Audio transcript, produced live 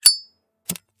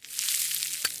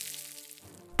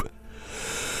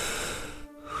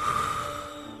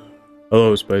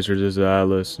Hello, Spacers. This is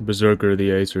Atlas, Berserker of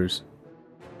the Acers.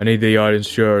 I need the audience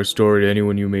to share our story to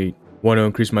anyone you meet. 1, to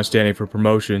increase my standing for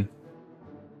promotion.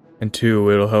 And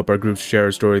 2, it'll help our group share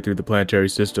our story through the planetary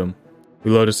system.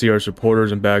 We love to see our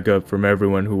supporters and backup from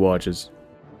everyone who watches.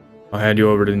 I'll hand you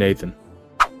over to Nathan.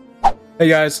 Hey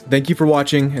guys, thank you for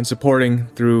watching and supporting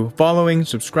through following,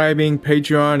 subscribing,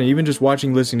 Patreon, and even just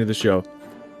watching, listening to the show.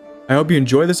 I hope you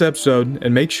enjoy this episode,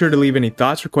 and make sure to leave any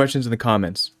thoughts or questions in the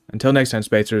comments. Until next time,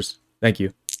 Spacers, thank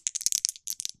you.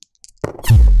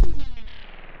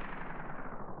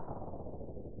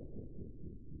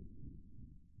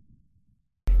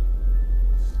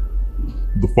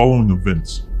 The following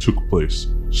events took place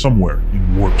somewhere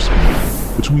in warp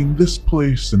speed, between this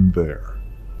place and there.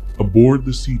 Aboard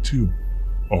the C2,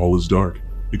 all is dark,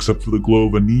 except for the glow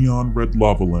of a neon red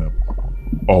lava lamp.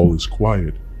 All is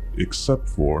quiet, except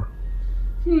for...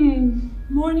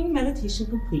 Morning meditation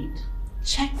complete.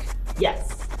 Check.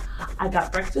 Yes. I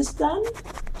got breakfast done.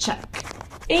 Check.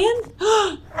 And...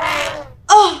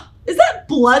 oh! Is that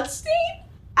bloodstain?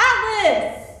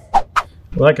 Atlas!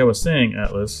 Like I was saying,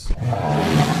 Atlas.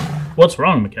 What's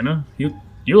wrong, McKenna? You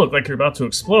look like you're about to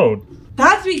explode.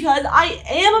 That's because I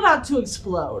am about to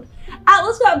explode.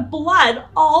 Atlas got blood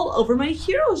all over my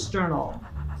hero's journal.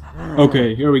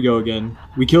 Okay, here we go again.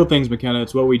 We kill things, McKenna.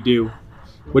 It's what we do.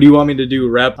 What do you want me to do?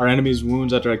 Wrap our enemies'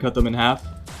 wounds after I cut them in half?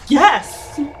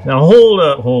 Yes! Now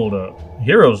hold up.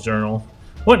 Hero's Journal?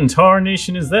 What in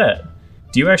tarnation is that?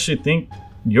 Do you actually think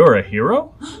you're a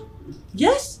hero?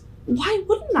 Yes? Why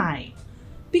wouldn't I?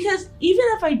 Because even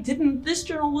if I didn't, this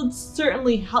journal would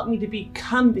certainly help me to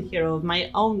become the hero of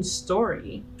my own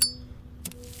story.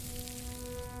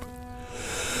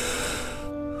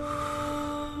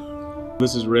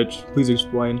 This is Rich. Please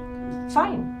explain.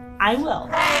 Fine, I will.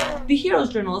 The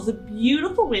Hero's Journal is a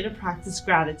beautiful way to practice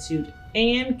gratitude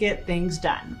and get things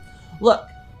done. Look,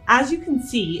 as you can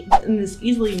see in this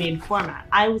easily made format,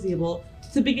 I was able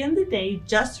to begin the day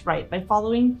just right by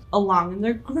following along in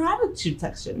their gratitude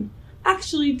section.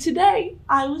 Actually, today,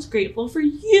 I was grateful for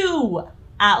you,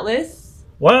 Atlas.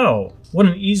 Wow, what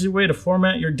an easy way to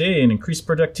format your day and increase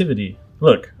productivity.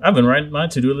 Look, I've been writing my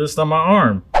to-do list on my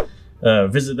arm.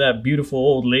 Visit that beautiful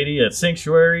old lady at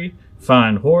Sanctuary,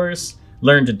 find Horus,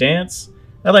 learn to dance.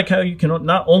 I like how you can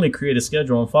not only create a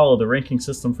schedule and follow the ranking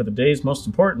system for the day's most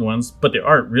important ones, but the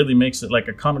art really makes it like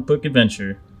a comic book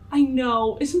adventure. I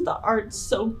know, isn't the art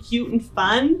so cute and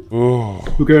fun?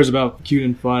 Who cares about cute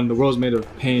and fun? The world's made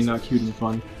of pain, not cute and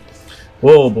fun.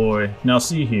 Whoa boy, now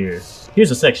see here.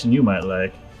 Here's a section you might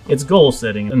like. It's goal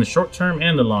setting in the short term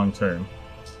and the long term,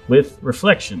 with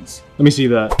reflections. Let me see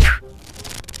that.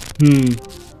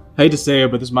 I hate to say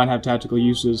it, but this might have tactical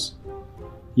uses.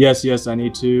 Yes, I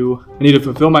need to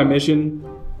fulfill my mission,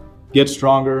 get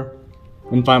stronger,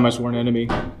 and find my sworn enemy.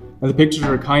 And the pictures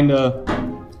are kinda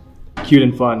cute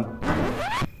and fun.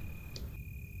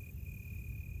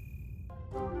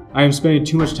 I am spending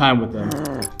too much time with them.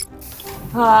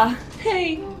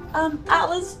 Hey,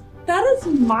 Atlas, that is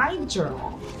my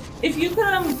journal. If you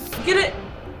could, get it,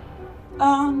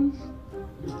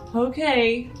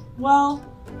 okay, well,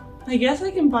 I guess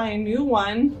I can buy a new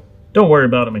one. Don't worry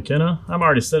about it, McKenna. I'm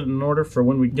already set in order for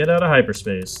when we get out of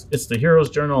hyperspace. It's the Hero's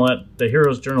Journal at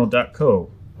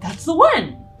theheroesjournal.co. That's the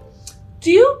one!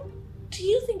 Do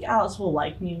you think Atlas will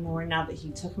like me more now that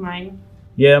he took mine?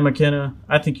 Yeah, McKenna,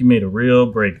 I think you made a real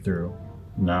breakthrough.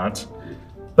 Not.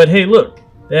 But hey, look,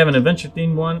 they have an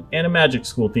adventure-themed one and a magic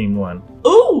school-themed one.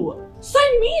 Ooh!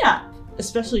 Sign me up!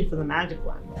 Especially for the magic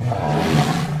one.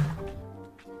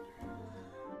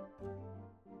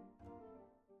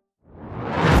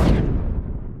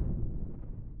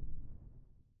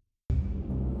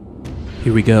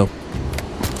 Here we go.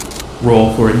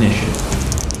 Roll for initiative.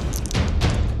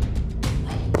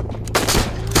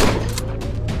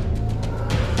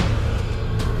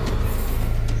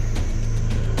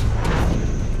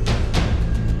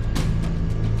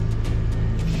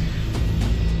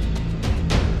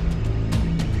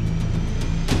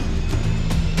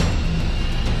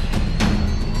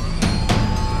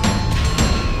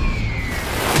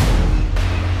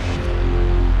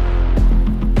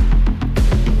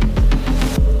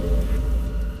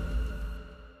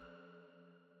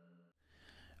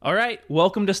 All right,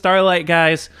 welcome to Starlight,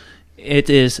 guys.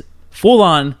 It is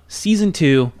full-on Season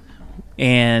 2,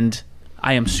 and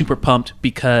I am super pumped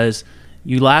because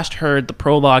you last heard the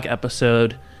prologue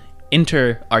episode,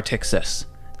 Enter Artixis.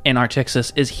 And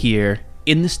Artixis is here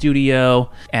in the studio,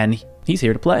 and he's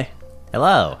here to play.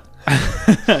 Hello.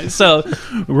 So,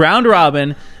 round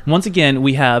robin, once again,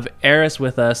 we have Eris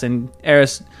with us, and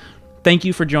Eris, thank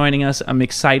you for joining us. I'm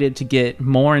excited to get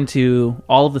more into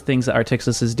all of the things that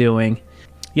Artixis is doing.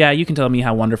 Yeah, you can tell me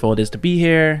how wonderful it is to be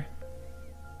here.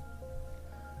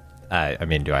 I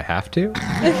mean, do I have to? All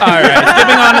right,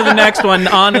 skipping on to the next one.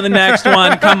 On to the next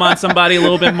one. Come on, somebody, a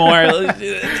little bit more.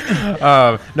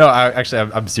 No,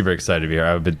 I'm super excited to be here.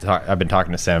 I've been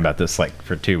talking to Sam about this like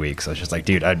for 2 weeks. I was just like,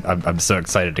 dude, I'm so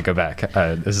excited to go back.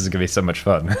 This is gonna be so much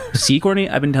fun. See, Courtney,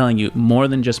 I've been telling you more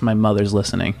than just my mother's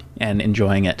listening and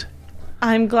enjoying it.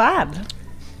 I'm glad.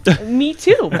 Me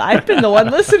too. I've been the one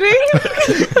listening.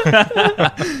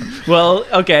 Well,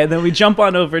 okay, then we jump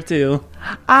on over to...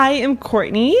 I am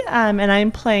Courtney, and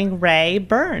I'm playing Ray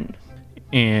Byrne.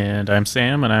 And I'm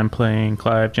Sam, and I'm playing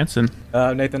Clive Jensen.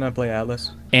 Nathan, I play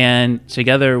Atlas. And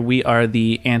together we are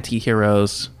the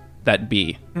anti-heroes that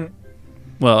be.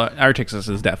 Well, Artixis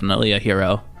is definitely a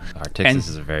hero. Artixis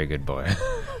is a very good boy.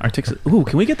 Artixis. Ooh,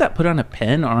 can we get that put on a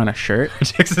pen or on a shirt?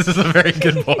 Artixis is a very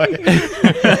good boy.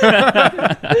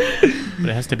 But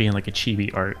it has to be in like a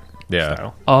chibi art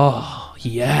style. Oh,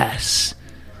 yes.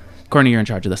 Courtney, you're in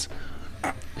charge of this.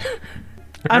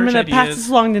 I'm going to pass this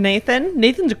along to Nathan.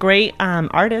 Nathan's a great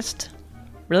artist.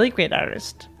 Really great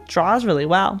artist. Draws really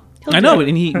well. I know,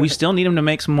 and we still need him to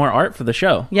make some more art for the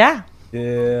show. Yeah.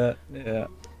 Yeah.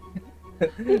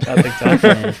 Nothing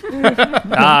tough.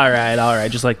 All right,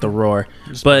 just like the roar.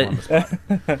 But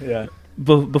Yeah.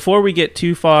 before we get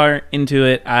too far into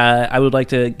it, I would like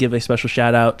to give a special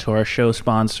shout out to our show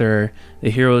sponsor, the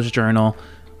Heroes Journal.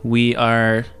 We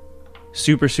are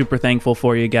super, super thankful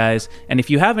for you guys. And if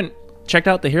you haven't checked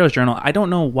out the Heroes Journal, I don't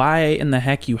know why in the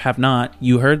heck you have not.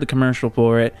 You heard the commercial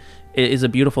for it. It is a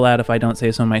beautiful ad if I don't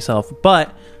say so myself.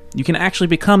 But you can actually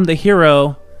become the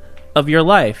hero of your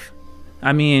life.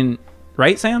 I mean,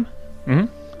 right, Sam?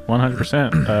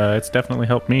 100%. It's definitely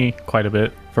helped me quite a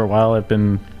bit. For a while,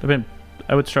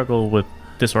 I would struggle with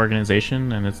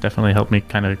disorganization, and it's definitely helped me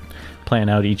kind of plan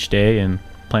out each day and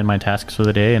plan my tasks for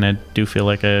the day, and I do feel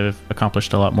like I've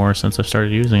accomplished a lot more since I've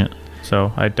started using it.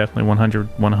 So I definitely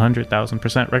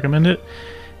 100,000% recommend it.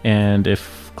 And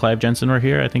if Clive Jensen were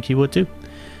here, I think he would too.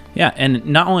 Yeah, and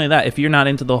not only that, if you're not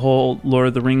into the whole Lord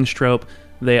of the Rings trope,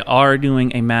 they are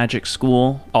doing a Magic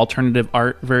School alternative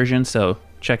art version, so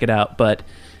check it out. But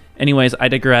anyways, I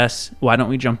digress. Why don't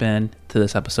we jump in to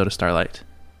this episode of Starlight?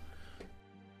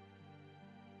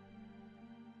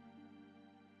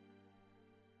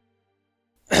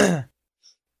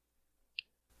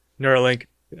 Neuralink.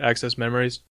 Access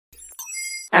memories.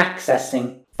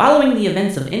 Accessing. Following the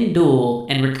events of Indul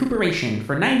and recuperation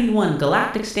for 91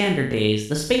 Galactic Standard Days,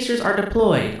 the Spacers are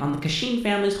deployed on the Kashin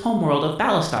family's homeworld of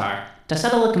Balastar to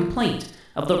settle a complaint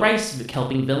of the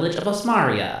rice-kelping village of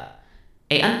Osmaria.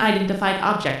 An unidentified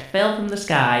object fell from the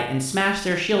sky and smashed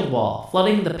their shield wall,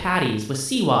 flooding the patties with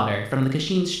seawater from the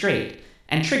Kashin Strait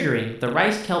and triggering the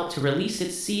rice kelp to release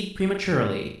its seed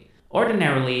prematurely.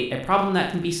 Ordinarily, a problem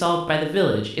that can be solved by the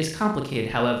village is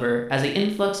complicated, however, as an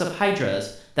influx of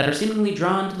hydras that are seemingly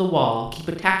drawn to the wall keep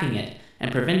attacking it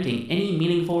and preventing any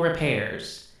meaningful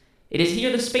repairs. It is here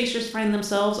the Spacers find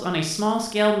themselves on a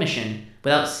small-scale mission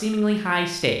without seemingly high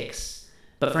stakes.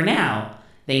 But for now,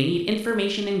 they need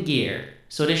information and gear,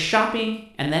 so it is shopping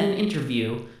and then an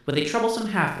interview with a troublesome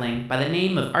halfling by the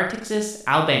name of Artixis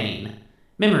Albane.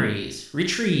 Memories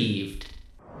retrieved.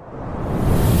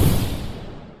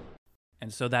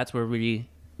 And so that's where we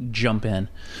jump in.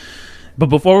 But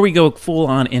before we go full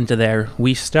on into there,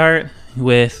 we start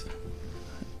with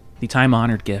the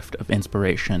time-honored gift of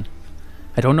inspiration.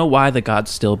 I don't know why the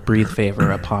gods still breathe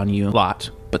favor upon you a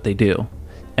lot, but they do.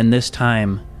 And this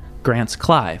time grants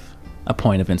Clive a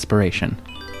point of inspiration.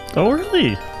 Oh,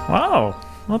 really? Wow.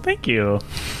 Well, thank you.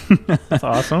 That's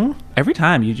awesome. Every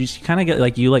time you just kind of get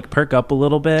like you perk up a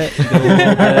little bit, you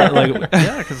get a little bit,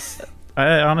 Yeah, because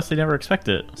I honestly never expect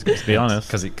it, to be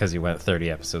honest. Because you went 30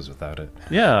 episodes without it.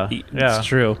 Yeah. It's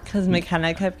true. Because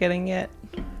McKenna kept getting it.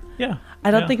 Yeah.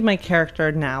 I don't think my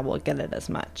character now will get it as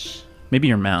much. Maybe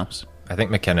your mouse. I think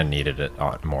McKenna needed it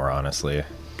more, honestly.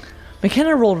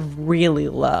 McKenna rolled really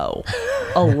low.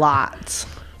 A lot.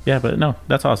 Yeah, but no,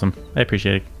 that's awesome. I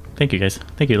appreciate it. Thank you, guys.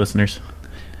 Thank you, listeners.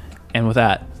 And with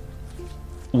that,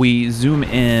 we zoom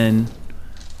in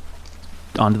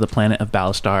onto the planet of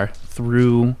Balastar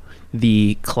through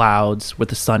the clouds with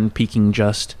the sun peeking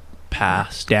just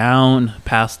past, down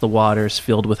past the waters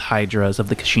filled with hydras of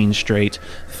the Kashin Strait,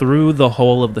 through the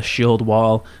hole of the shield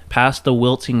wall, past the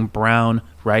wilting brown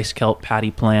rice kelp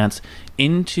patty plants,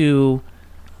 into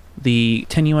the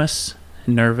tenuous,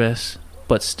 nervous,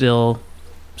 but still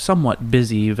somewhat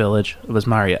busy village of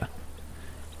Osmaria.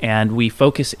 And we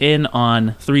focus in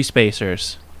on three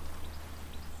spacers: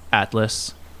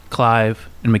 Atlas, Clive,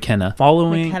 and McKenna.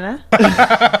 Following McKenna?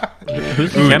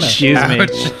 Who's McKenna? Excuse me.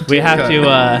 We have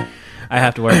to I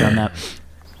have to work on that.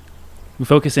 We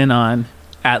focus in on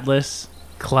Atlas,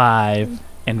 Clive,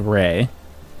 and Ray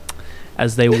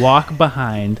as they walk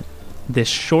behind this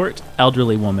short,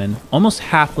 elderly woman, almost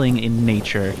halfling in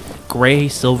nature, gray,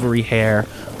 silvery hair,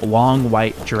 a long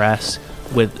white dress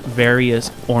with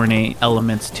various ornate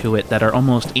elements to it that are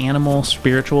almost animal,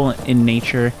 spiritual in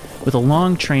nature, with a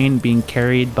long train being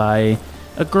carried by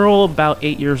a girl about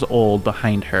 8 years old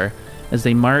behind her as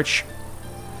they march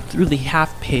through the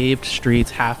half-paved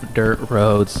streets, half-dirt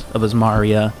roads of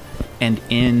Asmaria and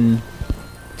in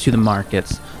to the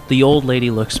markets. The old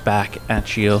lady looks back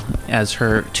at you as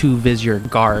her 2 vizier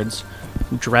guards,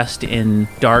 dressed in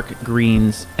dark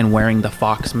greens and wearing the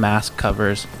fox mask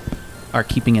covers, are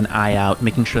keeping an eye out,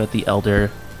 making sure that the elder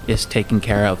is taken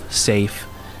care of, safe.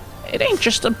 It ain't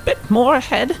just a bit more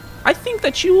ahead. I think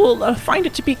that you will find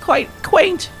it to be quite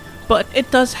quaint, but it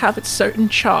does have its certain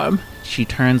charm. She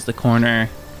turns the corner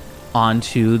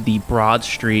onto the broad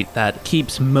street that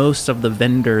keeps most of the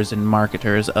vendors and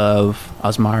marketers of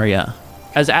Asmaria.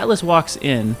 As Atlas walks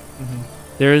in,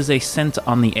 there is a scent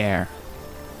on the air.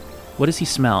 What does he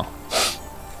smell?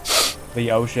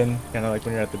 The ocean, kind of like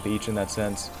when you're at the beach in that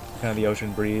sense. Kind of the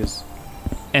ocean breeze.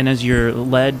 And as you're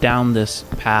led down this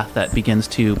path that begins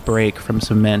to break from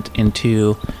cement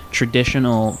into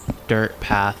traditional dirt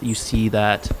path, you see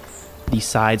that the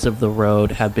sides of the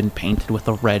road have been painted with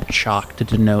a red chalk to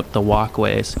denote the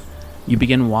walkways. You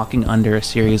begin walking under a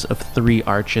series of 3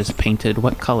 arches painted.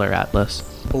 What color, Atlas?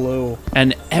 Blue.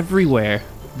 And everywhere,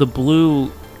 the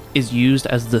blue is used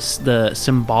as the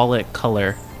symbolic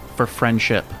color for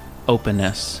friendship,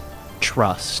 openness,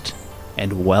 trust,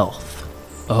 and wealth.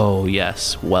 Oh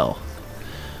yes, wealth.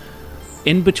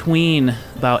 In between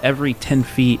about every 10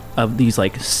 feet of these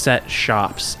like set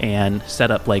shops and set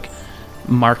up like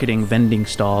marketing vending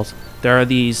stalls, there are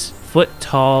these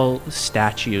foot-tall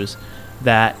statues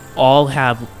that all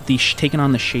have taken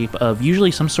on the shape of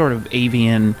usually some sort of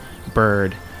avian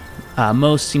bird.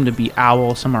 Most seem to be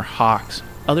owls, some are hawks,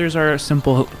 others are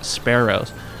simple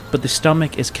sparrows, but the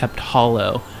stomach is kept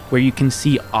hollow, where you can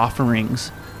see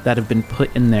offerings that have been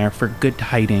put in there for good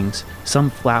tidings, some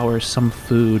flowers, some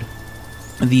food.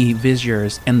 The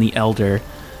viziers and the elder,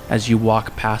 as you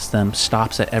walk past them,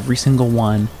 stops at every single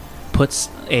one, puts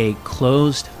a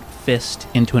closed fist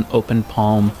into an open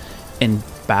palm, and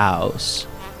bows.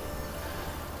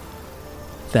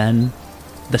 Then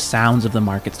the sounds of the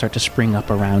market start to spring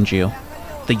up around you.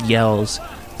 The yells,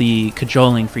 the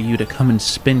cajoling for you to come and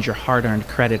spend your hard-earned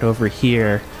credit over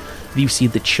here. You see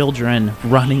the children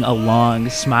running along,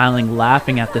 smiling,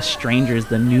 laughing at the strangers,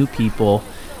 the new people,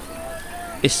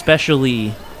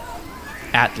 especially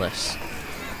Atlas.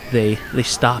 They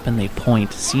stop and they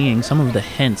point, seeing some of the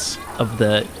hints of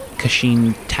the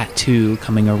Kashin tattoo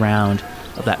coming around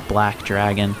of that black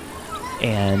dragon,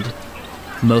 and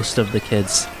most of the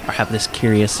kids have this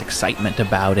curious excitement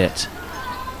about it.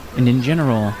 And in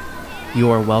general, you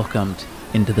are welcomed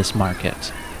into this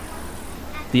market.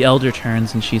 The elder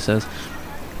turns and she says,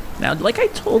 "Now, like I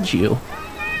told you,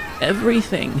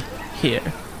 everything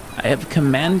here, I have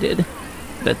commanded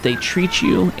that they treat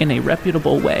you in a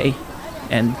reputable way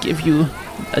and give you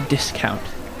a discount.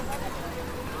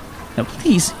 Now,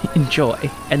 please enjoy.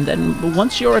 And then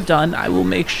once you're done, I will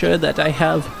make sure that I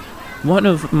have one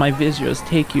of my viziers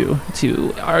take you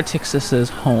to Artixus's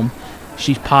home."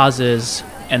 She pauses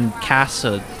and casts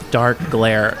a dark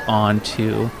glare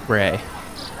onto Ray.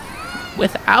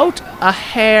 Without a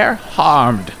hair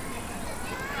harmed.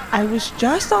 I was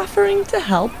just offering to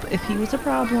help if he was a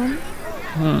problem.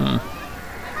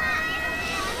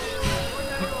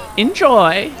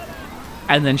 Enjoy.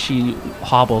 And then she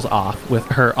hobbles off with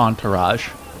her entourage,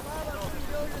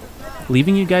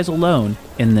 leaving you guys alone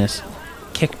in this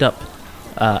kicked up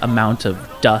amount of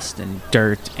dust and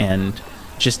dirt and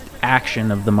just action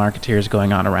of the marketeers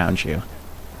going on around you.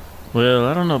 Well,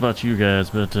 I don't know about you guys,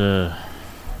 but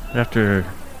after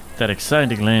that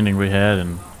exciting landing we had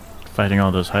and fighting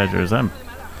all those hydras, I'm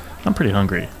pretty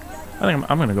hungry. I think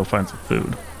I'm gonna go find some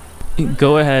food.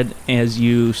 Go ahead as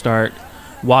you start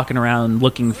walking around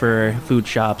looking for food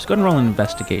shops. Go ahead and roll an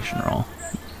investigation roll.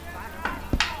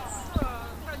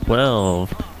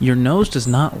 12. Your nose does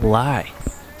not lie.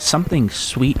 Something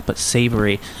sweet but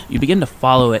savory. You begin to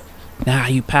follow it. Now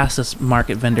you pass this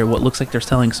market vendor, what looks like they're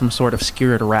selling some sort of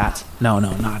skewered rats. No,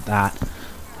 not that.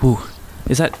 Ooh.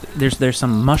 Is that there's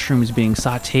some mushrooms being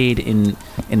sauteed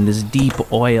in this deep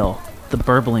oil. The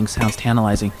burbling sounds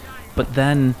tantalizing. But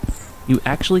then you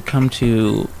actually come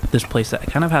to this place that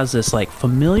kind of has this like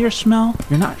familiar smell.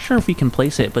 You're not sure if you can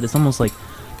place it, but it's almost like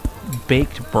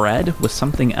baked bread with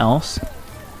something else.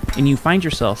 And you find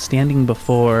yourself standing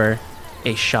before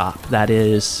a shop that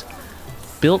is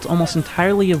built almost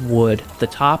entirely of wood. The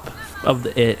top of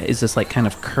it is this like kind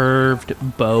of curved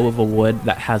bow of a wood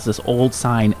that has this old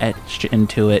sign etched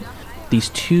into it. These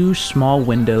two small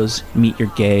windows meet your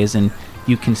gaze, and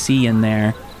you can see in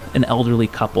there an elderly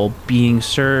couple being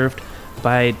served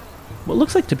by what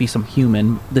looks like to be some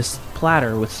human, this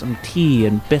platter with some tea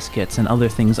and biscuits and other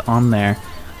things on there.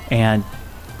 And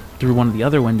through one of the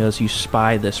other windows, you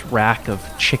spy this rack of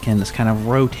chickens kind of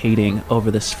rotating over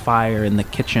this fire in the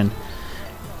kitchen.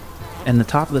 And the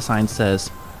top of the sign says,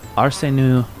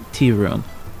 Arsenu Tea Room.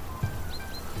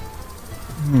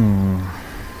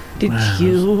 Did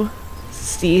you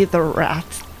see the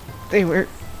rats? They were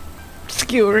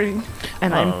skewering,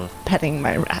 and I'm petting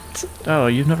my rat. Oh,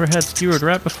 you've never had skewered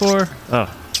rat before?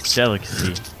 Oh,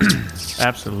 delicacy.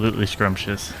 Absolutely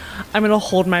scrumptious. I'm gonna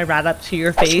hold my rat up to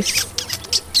your face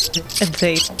and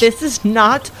say, "This is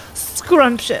not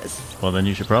scrumptious." Well, then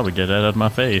you should probably get that out of my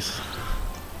face.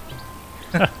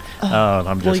 Oh,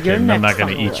 I'm just well, you're kidding. I'm not next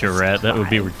going on to the eat your list. rat. That would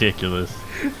be Fine. ridiculous.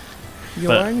 You're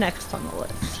But- next on the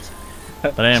list.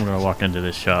 But I am going to walk into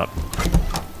this shop.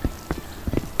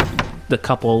 The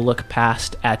couple look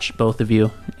past at both of you,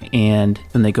 and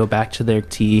then they go back to their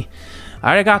tea.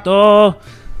 Arigato!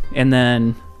 And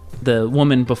then the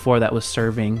woman before that was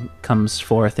serving comes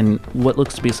forth in what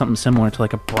looks to be something similar to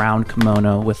like a brown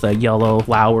kimono with a yellow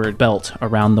flowered belt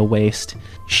around the waist.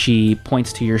 She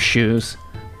points to your shoes,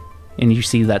 and you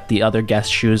see that the other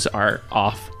guest shoes are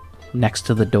off next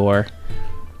to the door,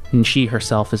 and she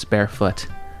herself is barefoot.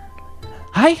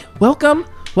 Hi, welcome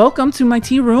to my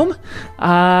tea room.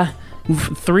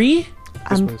 3.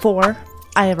 I'm 4.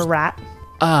 I have a rat.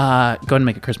 Go ahead and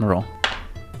make a charisma roll.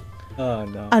 Oh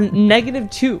no. A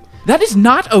 -2. That is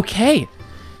not okay.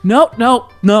 No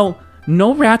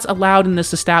rats allowed in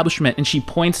this establishment. And she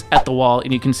points at the wall,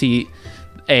 and you can see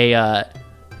a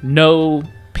no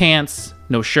pants,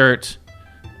 no shirt,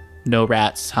 no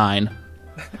rat sign,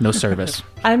 no service.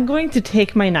 I'm going to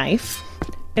take my knife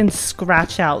and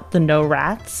scratch out the no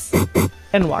rats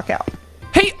and walk out.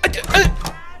 Hey,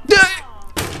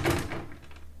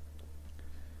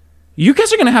 you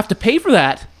guys are gonna have to pay for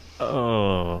that.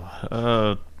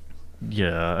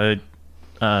 Yeah,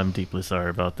 I'm deeply sorry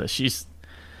about that.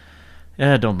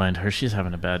 Yeah, don't mind her. She's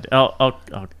having a bad day. How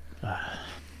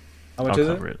much is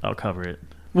cover it. I'll cover it.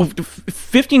 Well,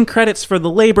 15 credits for the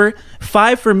labor,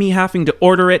 5 for me having to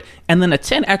order it, and then a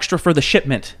 10 extra for the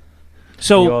shipment.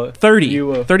 So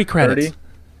 30 credits. 30?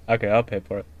 Okay, I'll pay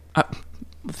for it.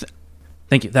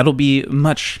 Thank you. That'll be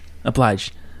much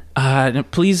obliged.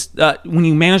 Please, when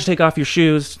you manage to take off your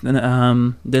shoes,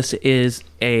 this is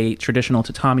a traditional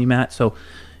tatami mat, so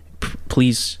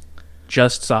please,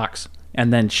 just socks.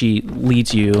 And then she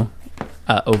leads you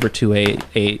over to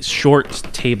a short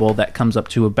table that comes up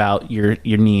to about your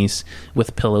knees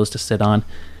with pillows to sit on.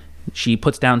 She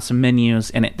puts down some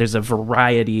menus, and there's a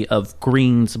variety of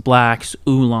greens, blacks,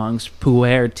 oolongs,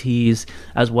 pu'er teas,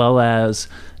 as well as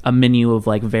a menu of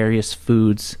like various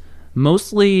foods,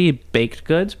 mostly baked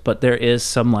goods, but there is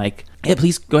some like, hey,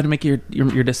 please go ahead and make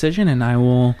your decision, and I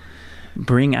will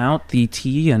bring out the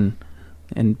tea and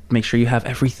make sure you have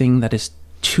everything that is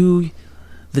to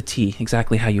the tea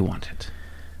exactly how you want it.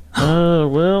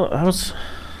 Well,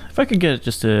 if I could get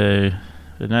just a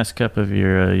nice cup of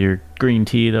your green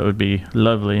tea, that would be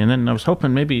lovely. And then I was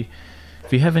hoping maybe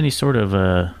if you have any sort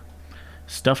of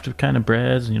stuffed kind of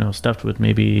breads, stuffed with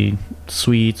maybe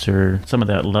sweets or some of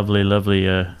that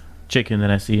lovely chicken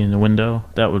that I see in the window,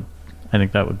 I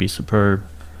think that would be superb.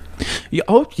 Yeah,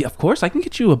 of course, I can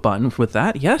get you a bun with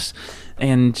that, yes.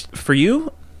 And for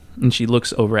you, and she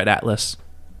looks over at Atlas.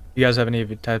 You guys have any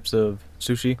types of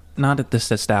sushi? Not at this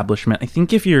establishment. I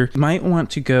think if you might want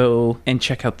to go and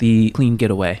check out the Clean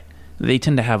Getaway. They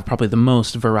tend to have probably the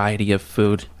most variety of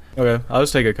food. Okay, I'll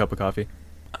just take a cup of coffee.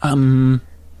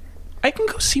 I can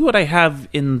go see what I have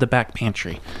in the back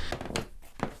pantry.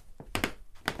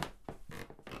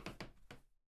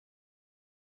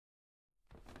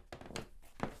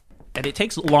 And it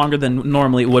takes longer than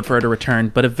normally it would for her to return,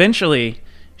 but eventually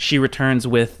she returns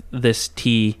with this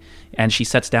tea, and she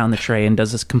sets down the tray and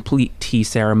does this complete tea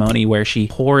ceremony where she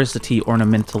pours the tea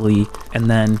ornamentally and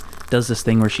then does this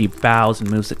thing where she bows and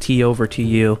moves the tea over to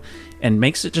you and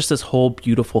makes it just this whole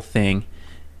beautiful thing.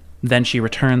 Then she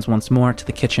returns once more to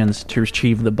the kitchens to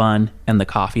retrieve the bun and the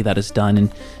coffee that is done,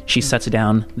 and she sets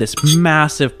down this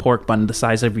massive pork bun the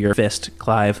size of your fist,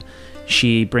 Clive.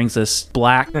 She brings this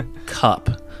black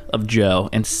cup of Joe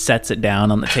and sets it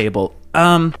down on the table.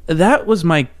 That was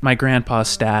my grandpa's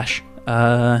stash.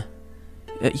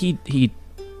 He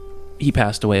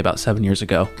passed away about 7 years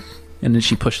ago. And then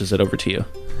she pushes it over to you.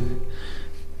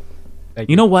 Thank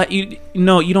You know what? You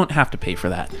don't have to pay for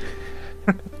that.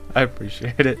 I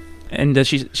appreciate it. And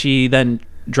she then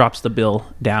drops the bill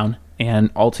down, and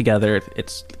altogether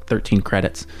it's 13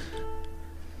 credits.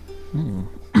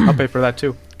 I'll pay for that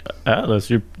too. Atlas,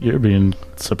 you're being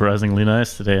surprisingly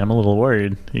nice today. I'm a little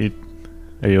worried.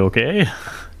 Are you okay?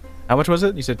 How much was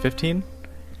it? You said 15?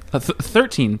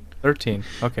 13. 13.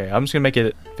 Okay, I'm just gonna make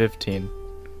it 15. I'm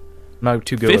not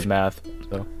too good with math,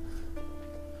 so.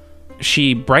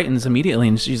 She brightens immediately,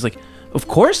 and she's like, "Of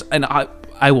course, and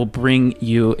I will bring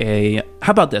you a,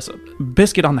 how about this, a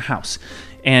biscuit on the house."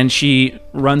 And she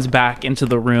runs back into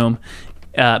the room,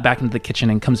 back into the kitchen,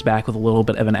 and comes back with a little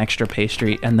bit of an extra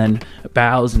pastry, and then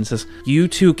bows and says, "You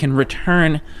two can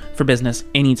return for business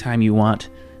anytime you want,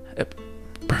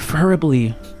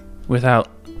 preferably without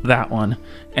that one."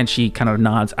 And she kind of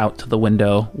nods out to the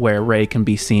window where Ray can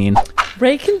be seen.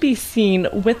 Ray can be seen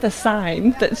with a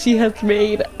sign that she has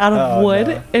made out of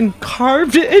wood and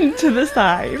carved into the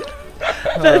sign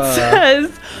that says,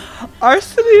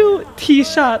 "Arsenu Tea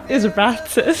Shop is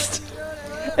racist."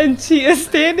 And she is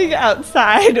standing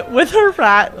outside with her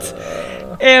rat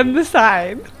and the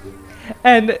sign.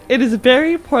 And it is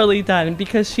very poorly done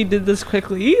because she did this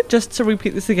quickly. Just to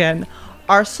repeat this again,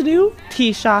 Arsenu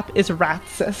Tea Shop is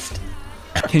racist.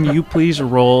 Can you please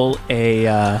roll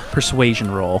a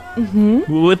persuasion roll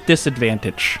with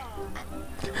disadvantage?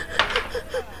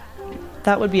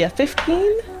 That would be a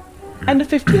 15 and a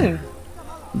 15.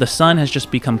 The sun has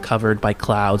just become covered by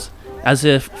clouds, as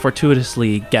if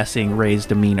fortuitously guessing Ray's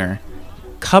demeanor,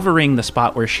 covering the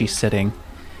spot where she's sitting.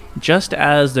 Just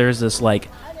as there's this like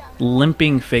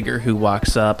limping figure who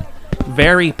walks up,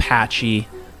 very patchy.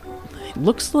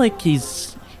 Looks like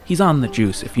he's on the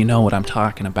juice, if you know what I'm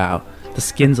talking about. The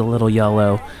skin's a little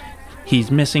yellow. He's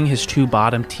missing his 2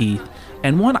 bottom teeth,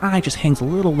 and one eye just hangs a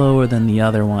little lower than the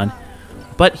other one.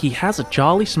 But he has a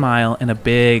jolly smile and a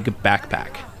big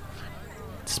backpack.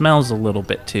 Smells a little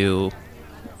bit too,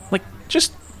 like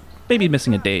just maybe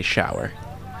missing a day's shower.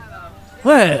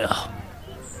 Well,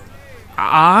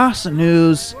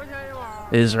 Arsenews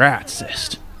is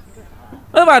racist.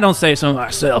 If I don't say so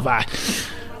myself,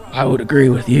 I would agree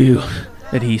with you.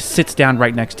 That he sits down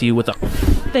right next to you with a...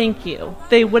 Thank you.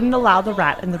 They wouldn't allow the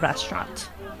rat in the restaurant.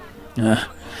 You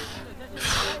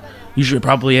should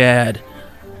probably add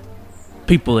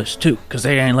peopleish too, because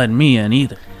they ain't letting me in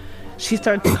either. She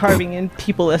starts carving in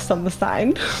peopleish on the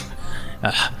sign.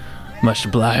 Much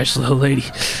obliged, little lady.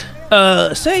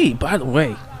 Say, by the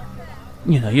way,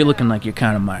 you're looking like you're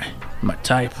kind of my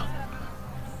type.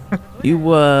 You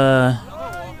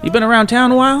been around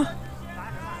town a while?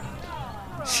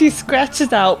 She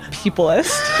scratches out peopleish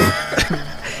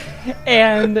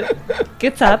and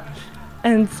gets up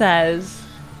and says,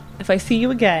 "If I see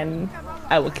you again,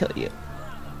 I will kill you."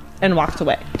 And walks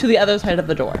away to the other side of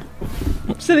the door.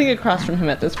 I'm sitting across from him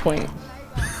at this point.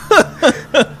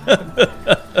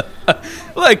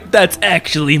 Like, that's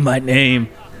actually my name.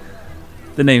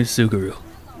 The name's Suguru.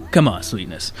 Come on,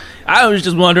 sweetness. I was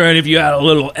just wondering if you had a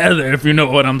little other, if you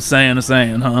know what I'm saying,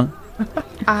 huh?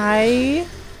 I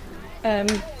am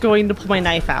going to pull my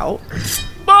knife out.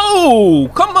 Oh,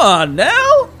 come on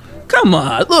now. Come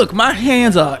on. Look, my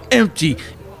hands are empty.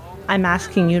 I'm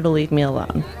asking you to leave me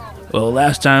alone. Well,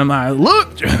 last time I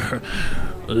looked,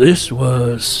 this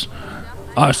was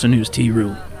Arsenu's tea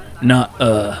room, not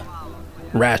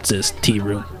Ratz's tea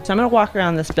room. So I'm going to walk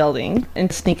around this building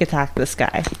and sneak attack this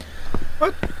guy.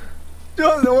 What?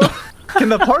 No. Can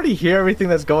the party hear everything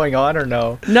that's going on or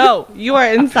no? No, you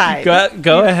are inside.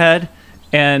 Go ahead,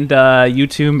 and you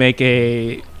two make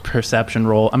a perception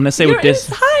roll. I'm gonna say You're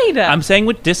inside. I'm saying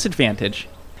with disadvantage.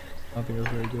 I don't think it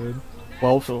was very good.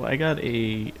 Well, so I got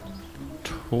a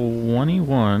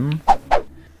 21.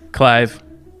 Clive,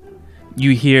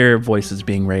 you hear voices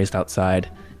being raised outside,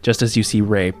 just as you see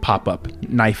Ray pop up,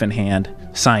 knife in hand,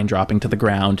 sign dropping to the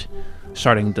ground,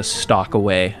 starting to stalk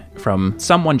away from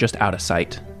someone just out of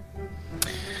sight.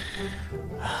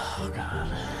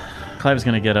 Clive's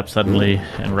gonna get up suddenly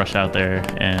and rush out there,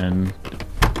 and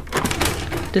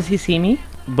Does he see me?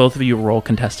 Both of you roll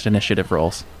contested initiative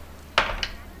rolls.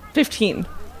 15.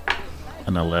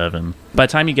 an 11. By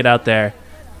the time you get out there,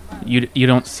 you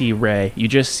don't see Ray. You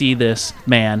just see this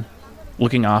man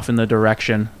looking off in the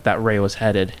direction that Ray was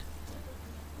headed.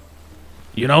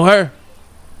 You know her?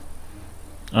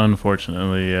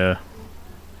 Unfortunately, yeah.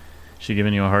 She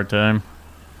giving you a hard time?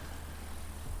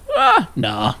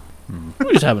 Nah.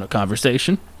 We're just having a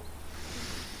conversation.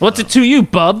 What's it to you,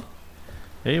 bub?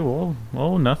 Hey, well,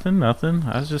 nothing. I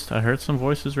heard some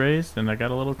voices raised, and I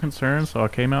got a little concerned, so I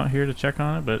came out here to check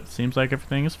on it. But it seems like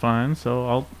everything is fine,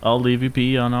 so I'll leave you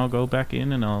be, and I'll go back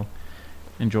in, and I'll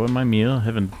enjoy my meal.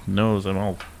 Heaven knows I'm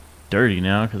all dirty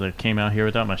now because I came out here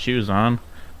without my shoes on.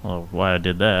 Well, why I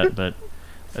did that, but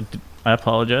I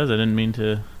apologize. I didn't mean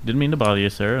to bother you,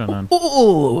 sir. And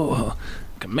Oh,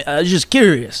 I was just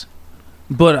curious.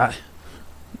 But I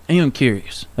am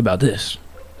curious about this.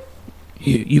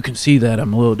 You can see that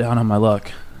I'm a little down on my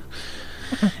luck.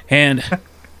 And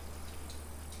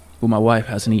well, my wife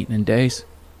hasn't eaten in days.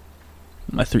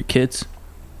 My 3 kids.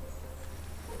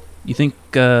 You think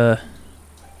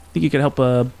you could help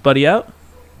a buddy out?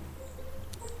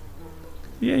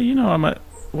 yeah,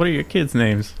 what are your kids'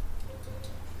 names?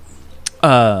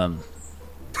 No,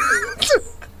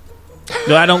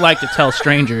 I don't like to tell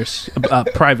strangers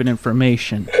private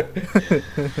information.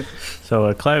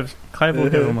 So Clive will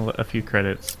give him a few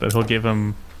credits, but he'll give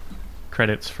him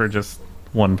credits for just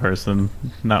one person,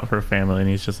 not for a family. And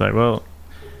he's just like, well,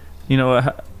 you know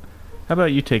what? How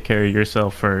about you take care of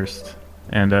yourself first,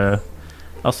 and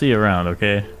I'll see you around,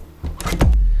 okay?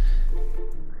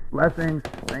 Blessings.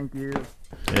 Thank you.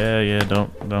 Yeah.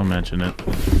 Don't mention it.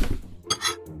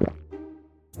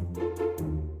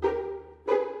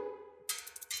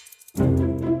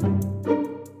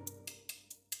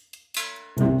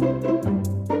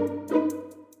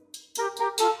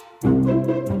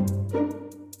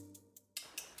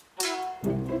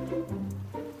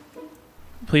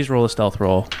 Please roll a stealth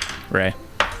roll, Ray.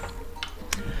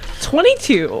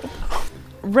 22.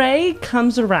 Ray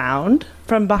comes around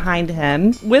from behind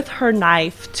him with her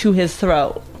knife to his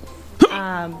throat.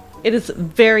 It is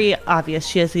very obvious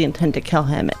she has the intent to kill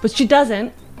him, but she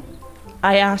doesn't.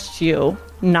 I asked you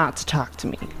not to talk to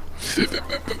me.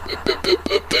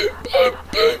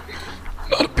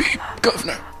 Not a peep,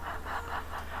 Governor.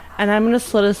 And I'm going to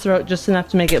slit his throat just enough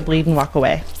to make it bleed and walk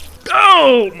away.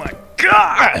 Oh my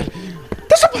God!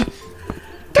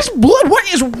 That's blood.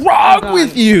 What is wrong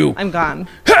with you? I'm gone.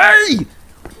 Hey!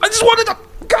 I just wanted to.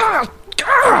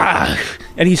 God!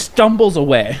 And he stumbles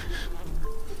away.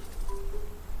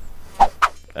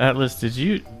 Atlas, did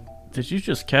you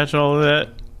just catch all of that?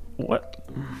 What?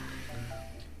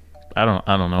 I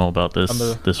don't know about this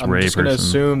Ray person. I'm just gonna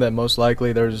assume that most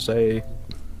likely there's a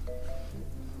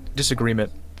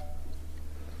disagreement.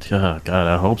 Oh, God,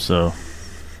 I hope so.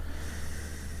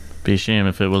 Be a shame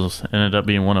if it ended up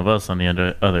being one of us on the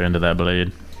other end of that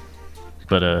blade.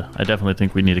 But I definitely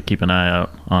think we need to keep an eye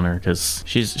out on her because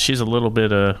she's a little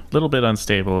bit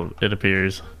unstable. It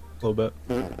appears. A little bit.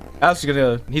 Alex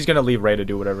is he's gonna leave Ray to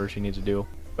do whatever she needs to do,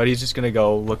 but he's just gonna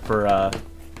go look for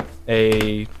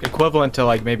a equivalent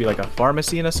to maybe a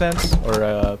pharmacy in a sense, or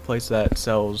a place that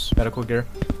sells medical gear.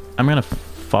 I'm gonna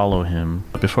follow him.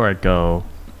 But before I go,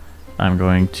 I'm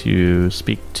going to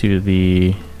speak to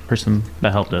the person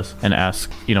that helped us and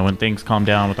ask, when things calm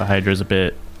down with the Hydras a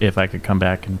bit, if I could come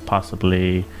back and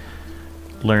possibly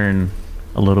learn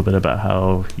a little bit about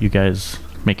how you guys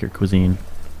make your cuisine.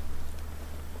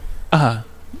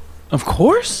 Of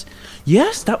course.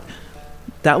 Yes,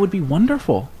 that would be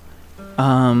wonderful.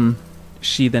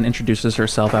 She then introduces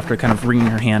herself after kind of wringing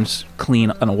her hands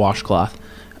clean on a washcloth.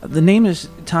 The name is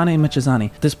Tane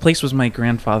Michizani. This place was my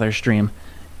grandfather's dream,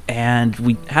 and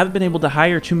we haven't been able to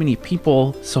hire too many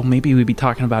people, so maybe we'd be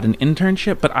talking about an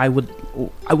internship, but I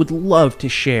would love to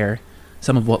share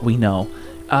some of what we know.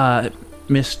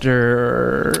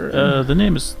 Mr. The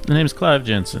name is Clive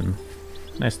Jensen.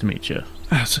 Nice to meet you.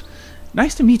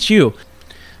 Nice to meet you.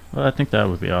 Well, I think that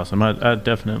would be awesome. I'd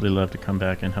definitely love to come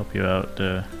back and help you out.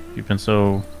 You've been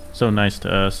so nice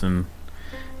to us, and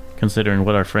considering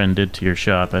what our friend did to your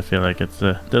shop, I feel like it's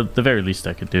the very least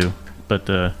I could do. But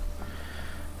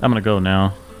I'm gonna go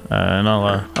now, and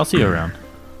I'll see you around.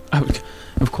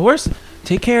 Of course.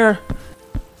 Take care.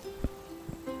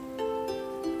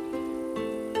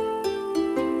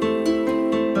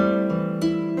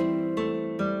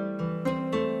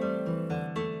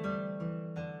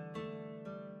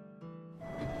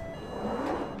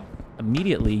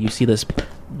 Immediately, you see this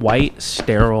white,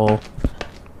 sterile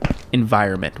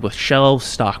environment with shelves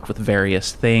stocked with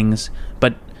various things,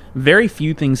 but very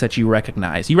few things that you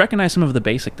recognize. You recognize some of the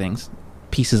basic things.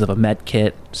 Pieces of a med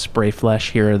kit, spray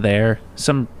flesh here or there,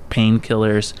 some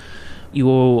painkillers.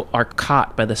 You are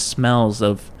caught by the smells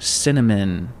of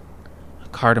cinnamon,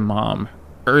 cardamom,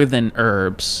 earthen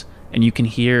herbs, and you can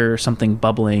hear something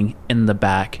bubbling in the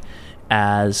back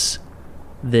as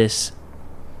this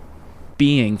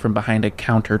being from behind a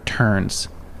counter turns.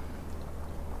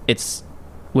 It's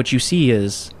what you see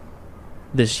is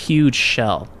this huge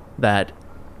shell that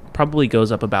probably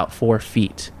goes up about 4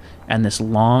 feet, and this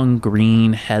long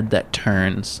green head that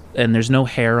turns, and there's no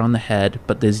hair on the head,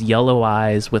 but there's yellow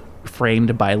eyes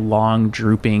framed by long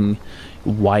drooping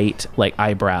white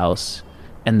eyebrows,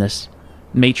 and this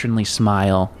matronly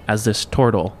smile as this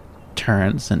turtle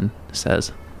turns and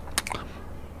says,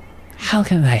 "How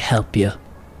can I help you?"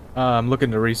 I'm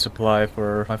looking to resupply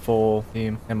for my full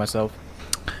team and myself.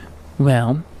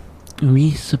 Well,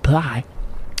 resupply.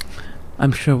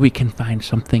 I'm sure we can find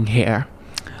something here.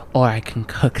 Or I can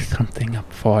cook something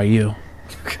up for you.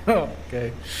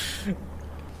 Okay.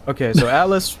 Okay, so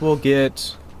Atlas will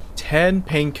get 10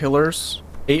 painkillers,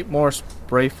 8 more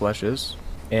spray fleshes,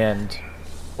 and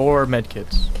 4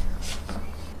 medkits.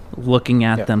 Looking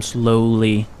at Yeah. them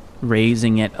slowly,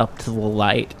 raising it up to the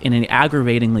light in an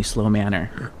aggravatingly slow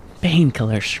manner.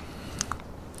 Painkillers.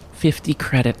 50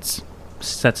 credits.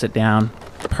 Sets it down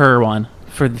per one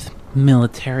for the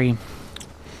military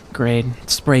grade.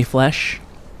 Spray flesh.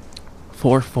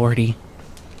 440.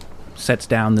 Sets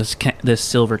down this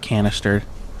silver canister.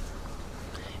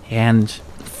 And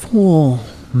full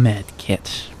med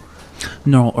kit.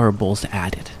 No herbals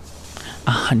added.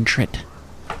 100.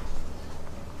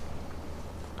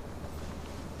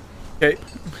 Okay.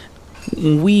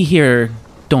 We here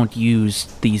don't use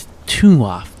these too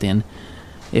often.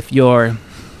 If you're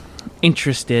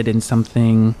interested in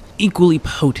something equally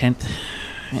potent,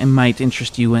 it might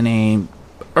interest you in a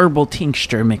herbal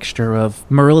tincture mixture of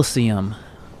Merilicium.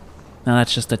 Now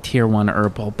that's just a tier 1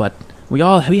 herbal, but we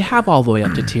have all the way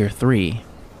up to tier 3.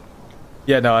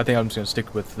 Yeah, no, I think I'm just gonna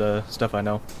stick with the stuff I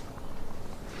know.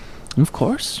 Of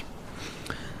course.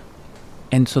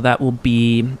 And so that will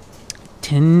be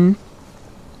 10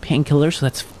 painkillers, so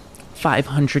that's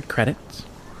 500 credits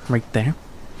right there.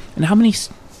 And how many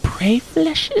spray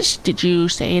fleshes did you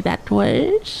say that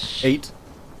was? 8.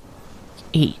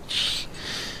 Each.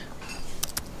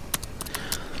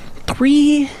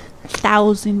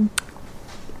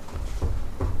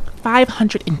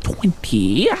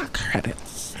 3,520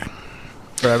 credits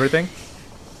For everything?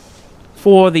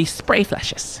 for the spray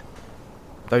flashes.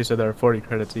 I thought you said there were 40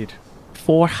 credits each.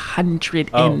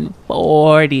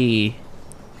 440.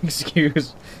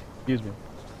 Excuse me.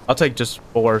 I'll take just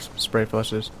 4 spray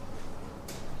flushes.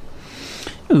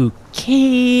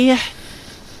 Okay.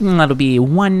 That'll be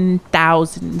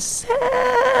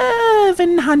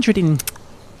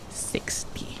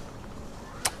 1,760.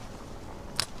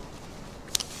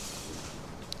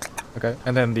 Okay,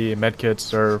 and then the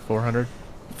medkits are 400.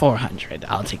 400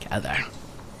 altogether.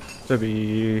 So it'd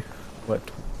be, what,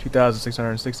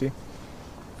 2,660?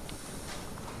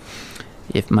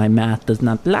 If my math does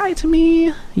not lie to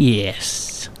me,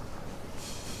 yes.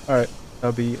 Alright,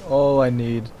 that'll be all I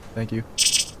need. Thank you.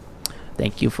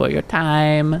 Thank you for your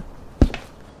time.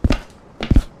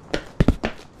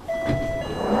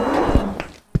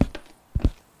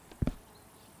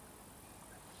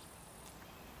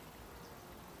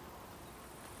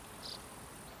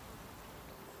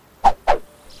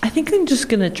 I think I'm just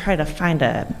gonna try to find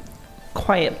a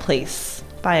quiet place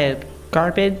by a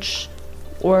garbage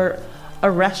or a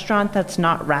restaurant that's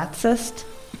not racist.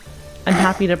 I'm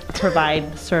happy to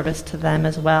provide service to them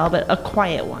as well, but a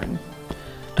quiet one.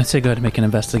 I'd say go ahead and make an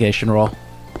investigation roll.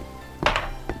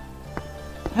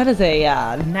 That is a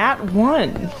nat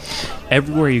 1.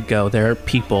 Everywhere you go, there are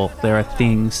people, there are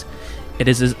things. It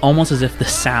is almost as if the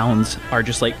sounds are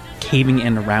just like caving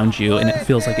in around you, and it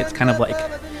feels like it's kind of like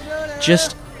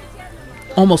just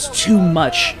almost too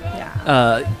much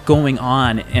going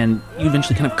on, and you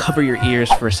eventually kind of cover your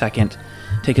ears for a second,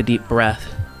 take a deep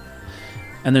breath,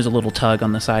 and there's a little tug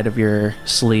on the side of your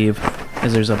sleeve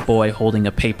as there's a boy holding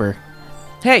a paper.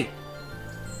 Hey,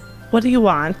 What do you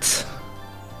want?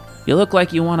 you look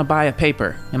like you want to buy a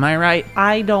paper. Am I right?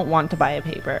 I don't want to buy a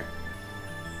paper.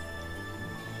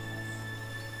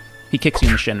 He kicks you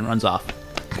in the shin and runs off.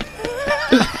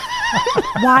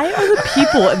 Why are the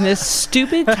people in this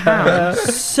stupid town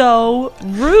so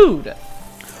rude?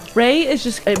 Ray is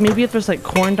just, maybe if there's like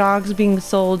corn dogs being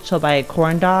sold, she'll buy a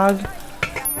corn dog.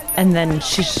 And then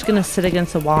she's just gonna sit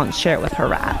against the wall and share it with her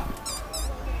rat.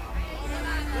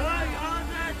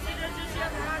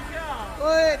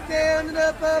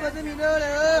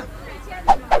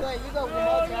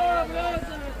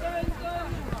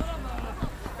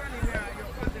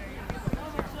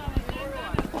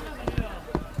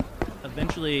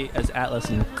 Eventually, as Atlas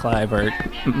and Clive are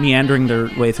meandering their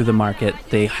way through the market,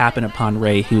 they happen upon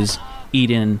Ray, who's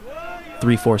eaten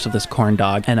 3/4 of this corn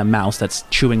dog, and a mouse that's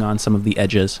chewing on some of the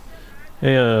edges.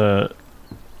 Hey,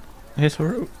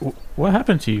 so what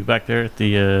happened to you back there at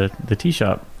the tea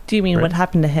shop? Do you mean Right. what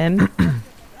happened to him?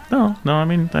 No, I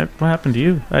mean, what happened to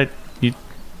you?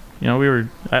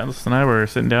 Atlas and I were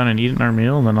sitting down and eating our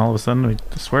meal, and then all of a sudden, I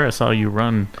swear I saw you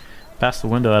run past the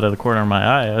window out of the corner of my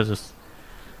eye. I was just,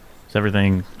 is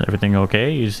everything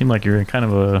okay? You seem like you're in kind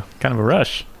of a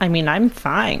rush. I mean, I'm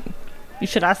fine. You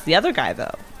should ask the other guy,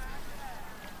 though.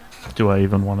 Do I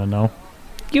even want to know?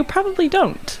 You probably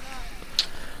don't.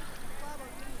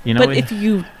 You know, But if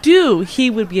you do, he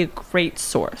would be a great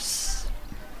source.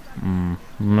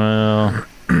 Well,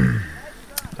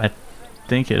 I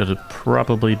think it would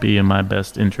probably be in my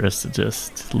best interest to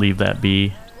just leave that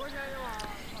be.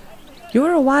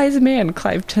 You're a wise man,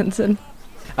 Clive Jensen.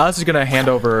 Alice is gonna hand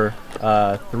over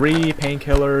 3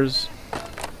 painkillers,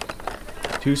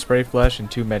 2 spray flesh, and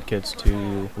 2 medkits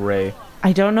to Ray.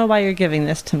 I don't know why you're giving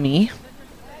this to me,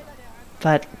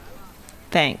 but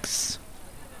thanks.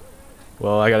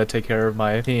 Well, I gotta take care of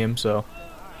my team, so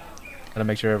gotta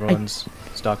make sure everyone's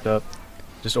stocked up.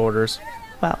 Just orders.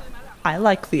 Well, I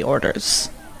like the orders.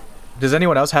 Does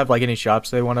anyone else have like any shops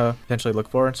they want to potentially look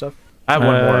for and stuff? I have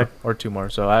 1 more or 2 more,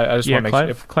 so I just want to make Clive, sure.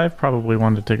 If, Clive probably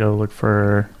wanted to go look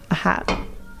for... A hat.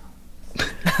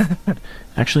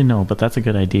 Actually, no, but that's a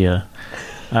good idea.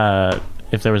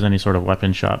 If there was any sort of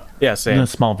weapon shop. yeah, In same. a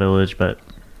small village, but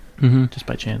Mm-hmm. just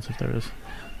by chance if there is.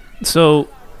 So,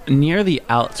 near the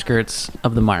outskirts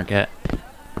of the market,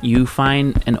 you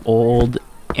find an old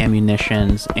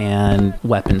ammunitions and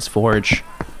weapons forge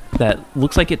that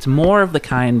looks like it's more of the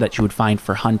kind that you would find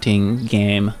for hunting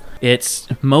game. It's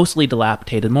mostly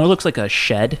dilapidated, more looks like a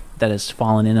shed that has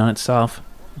fallen in on itself.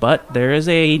 But there is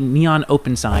a neon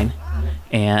open sign,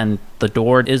 and the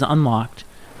door is unlocked.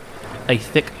 A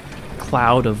thick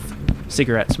cloud of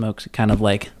cigarette smoke kind of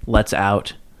like lets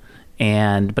out.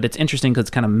 But it's interesting because it's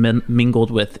kind of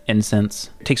mingled with incense.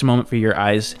 It takes a moment for your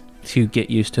eyes to get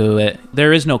used to it.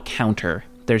 There is no counter.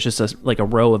 There's just a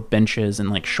row of benches and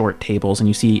like short tables, and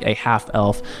you see a half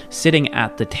elf sitting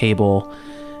at the table,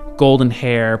 golden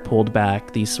hair pulled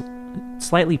back, these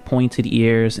slightly pointed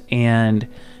ears, and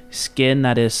skin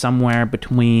that is somewhere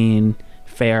between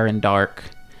fair and dark,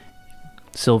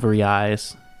 silvery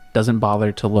eyes. Doesn't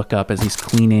bother to look up as he's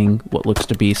cleaning what looks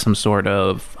to be some sort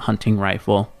of hunting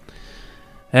rifle.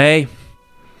 Hey,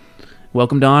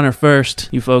 welcome to Honor First.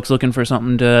 You folks looking for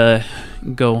something to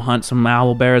go hunt some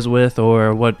owl bears with,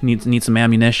 or what needs some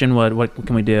ammunition? What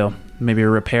can we do? Maybe a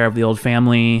repair of the old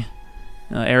family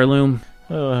heirloom?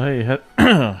 Oh, hey,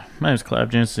 my name's Clive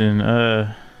Jensen.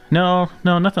 No,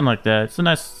 nothing like that. It's a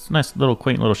nice little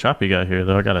quaint little shop you got here,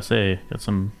 though, I gotta say. Got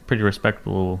some pretty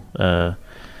respectable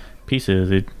pieces.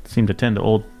 They seem to tend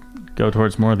to go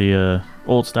towards more of the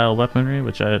old style weaponry,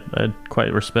 which I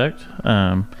quite respect.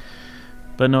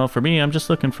 But no, for me, I'm just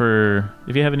looking for,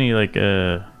 if you have any like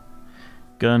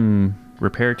gun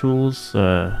repair tools.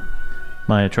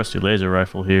 My trusty laser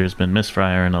rifle here has been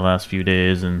misfiring the last few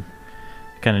days, and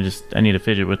I need to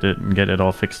fidget with it and get it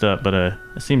all fixed up. But I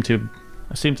seem to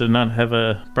not have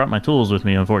brought my tools with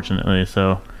me, unfortunately.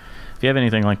 So if you have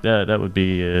anything like that, that would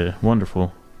be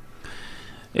wonderful.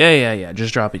 Yeah.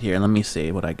 Just drop it here and let me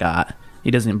see what I got.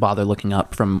 He doesn't even bother looking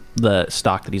up from the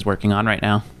stock that he's working on right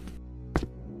now.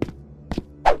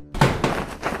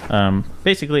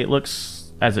 Basically, it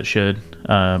looks as it should,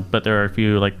 but there are a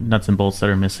few like nuts and bolts that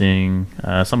are missing.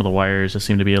 Some of the wires just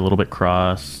seem to be a little bit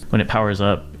crossed. When it powers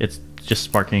up, it's just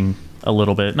sparking a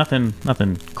little bit.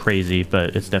 Nothing crazy,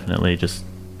 but it's definitely just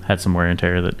had some wear and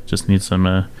tear that just needs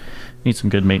some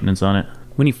good maintenance on it.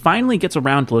 When he finally gets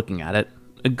around to looking at it,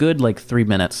 a good 3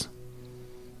 minutes,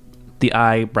 the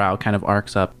eyebrow kind of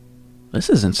arcs up. This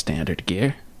isn't standard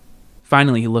gear.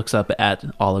 Finally, he looks up at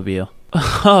all of you.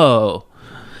 Oh,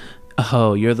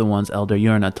 you're the ones Elder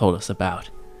Yurna told us about.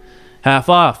 Half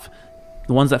off.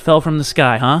 The ones that fell from the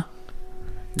sky, huh?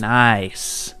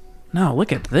 Nice. Now,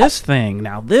 look at this thing.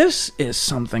 Now, this is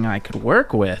something I could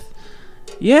work with.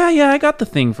 Yeah, I got the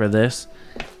thing for this.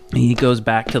 And he goes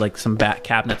back to some back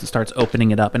cabinets and starts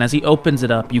opening it up. And as he opens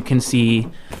it up, you can see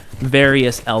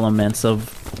various elements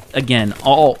of, again,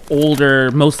 all older,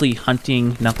 mostly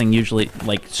hunting, nothing usually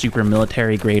super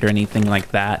military grade or anything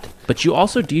like that. But you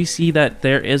also do see that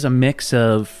there is a mix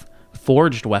of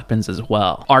forged weapons as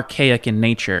well, archaic in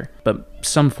nature, but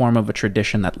some form of a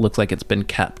tradition that looks like it's been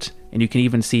kept. And you can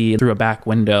even see through a back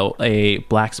window a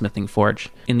blacksmithing forge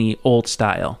in the old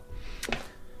style.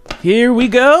 Here we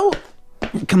go.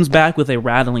 Comes back with a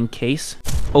rattling case,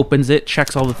 opens it,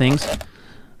 checks all the things.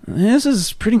 This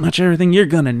is pretty much everything you're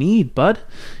gonna need, bud.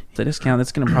 The discount,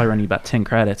 that's gonna probably run you about 10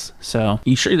 credits. So,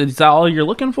 you sure that's all you're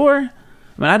looking for? I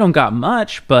mean, I don't got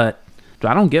much, but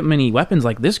I don't get many weapons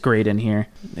like this great in here.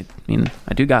 I mean,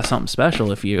 I do got something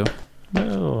special if you...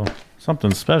 Oh,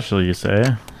 something special, you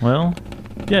say? Well,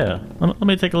 yeah, let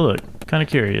me take a look. Kind of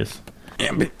curious.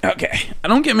 Okay, I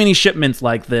don't get many shipments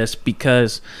like this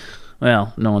because...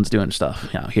 Well, no one's doing stuff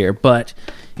out here, but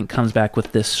it comes back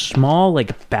with this small,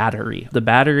 battery. The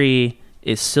battery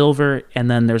is silver, and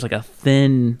then there's a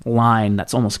thin line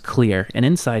that's almost clear. And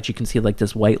inside, you can see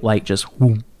this white light just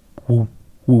whoop, whoop,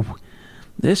 whoop.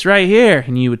 This right here,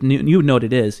 and you would know what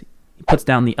it is. He puts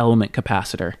down the element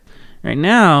capacitor. Right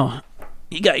now,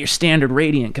 you got your standard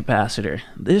radiant capacitor.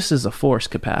 This is a force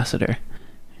capacitor.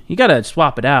 You gotta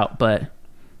swap it out, but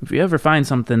if you ever find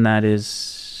something that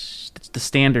is the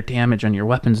standard damage on your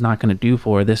weapon's not going to do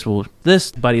for, this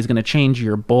buddy's going to change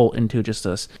your bolt into just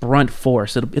a brunt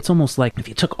force. It's almost like if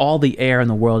you took all the air in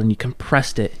the world and you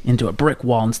compressed it into a brick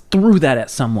wall and threw that at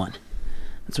someone.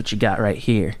 That's what you got right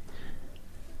here.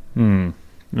 What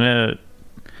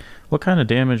kind of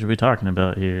damage are we talking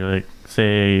about here? Like,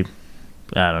 say,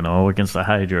 I don't know, against the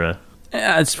Hydra.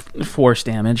 It's force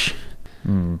damage.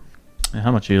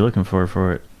 How much are you looking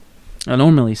for it?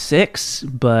 Normally 6,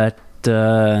 but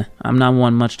I'm not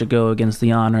one much to go against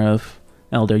the honor of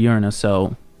Elder Uranus,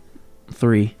 so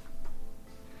 3.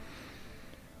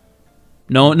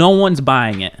 No one's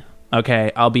buying it.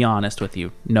 Okay, I'll be honest with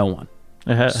you. No one.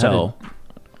 How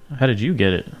did you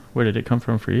get it? Where did it come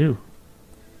from for you?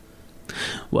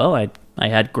 Well, I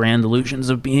had grand illusions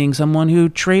of being someone who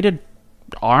traded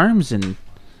arms and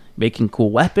making cool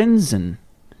weapons, and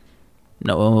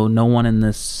no one in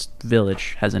this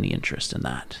village has any interest in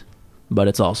that. But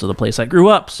it's also the place I grew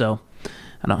up, so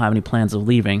I don't have any plans of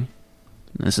leaving.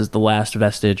 This is the last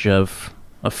vestige of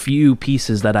a few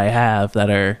pieces that I have that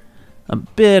are a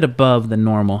bit above the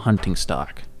normal hunting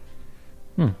stock.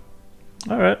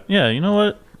 All right. Yeah, you know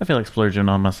what? I feel like splurging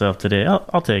on myself today.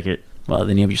 I'll take it. Well,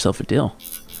 then you have yourself a deal.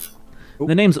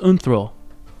 The name's Unthrol.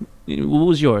 What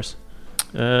was yours?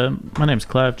 My name's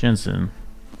Clive Jensen.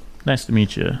 Nice to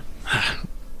meet you.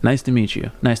 Nice to meet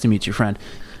you. Nice to meet you, friend.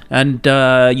 And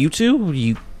you two,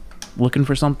 you looking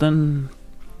for something?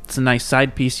 It's a nice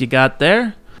side piece you got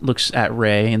there. Looks at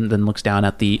Ray and then looks down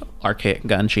at the archaic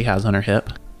gun she has on her hip.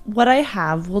 What I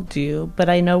have will do, but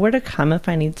I know where to come if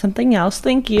I need something else.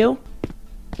 Thank you.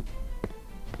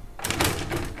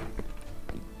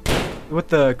 With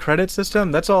the credit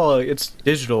system, that's all, it's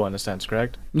digital in a sense,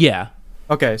 correct? Yeah.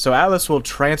 Okay, so Atlas will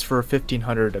transfer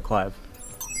 1,500 to Clive.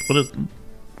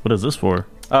 What is this for?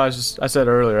 I said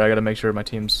earlier, I gotta make sure my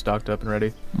team's stocked up and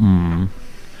ready.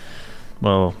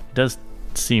 Well, it does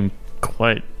seem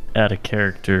quite out of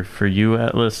character for you,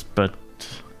 Atlas, but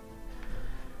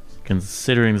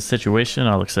considering the situation,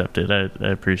 I'll accept it. I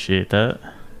appreciate that.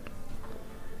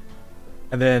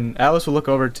 And then Atlas will look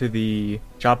over to the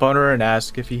shop owner and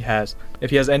ask if he has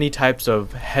any types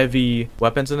of heavy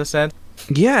weapons in a sense.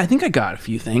 Yeah, I think I got a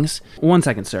few things. 1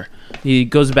 second, sir. He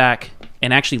goes back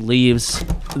and actually leaves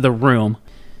the room,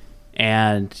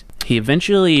 and he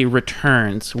eventually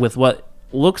returns with what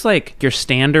looks like your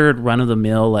standard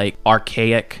run-of-the-mill, like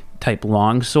archaic type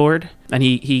longsword, and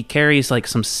he carries like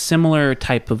some similar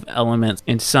type of elements,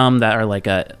 and some that are like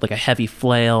a heavy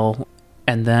flail,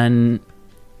 and then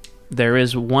there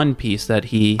is one piece that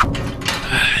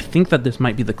I think that this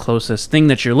might be the closest thing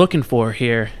that you're looking for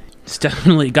here. It's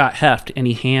definitely got heft, and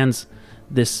he hands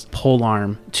this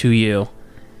polearm to you.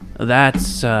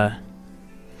 That's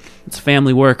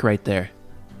family work right there.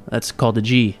 That's called a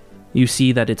G. You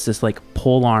see that it's this like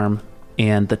polearm,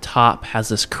 and the top has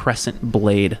this crescent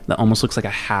blade that almost looks like a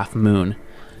half moon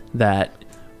that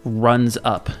runs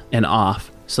up and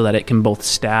off so that it can both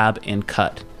stab and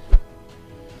cut.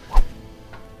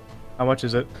 How much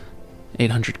is it?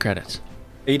 800 credits.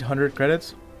 800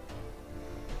 credits?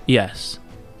 Yes.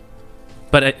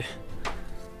 But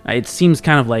it seems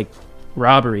kind of like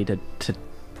robbery to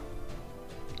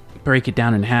break it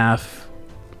down in half.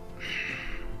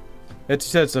 It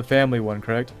said it's a family one,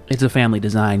 correct? It's a family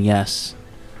design, yes.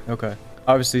 Okay.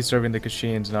 Obviously serving the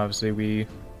Kashins, and obviously we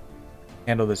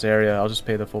handle this area. I'll just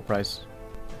pay the full price.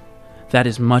 That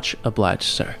is much obliged,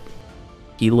 sir.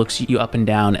 He looks you up and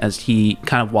down as he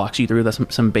kind of walks you through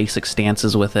some basic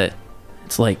stances with it.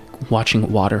 It's like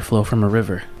watching water flow from a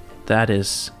river. That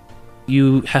is...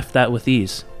 You heft that with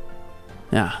ease.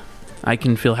 Yeah, I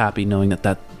can feel happy knowing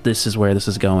that this is where this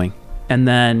is going.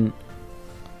 And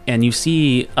you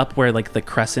see up where like the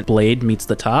crescent blade meets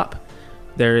the top,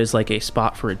 there is like a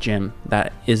spot for a gem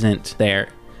that isn't there.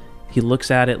 He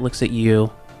looks at it, looks at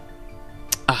you.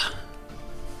 Ah,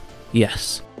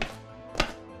 yes.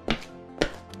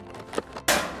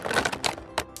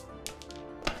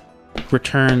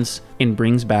 Returns and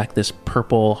brings back this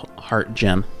purple heart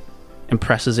gem and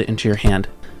presses it into your hand.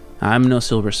 I'm no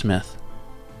silversmith,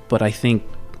 but I think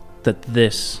that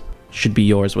this should be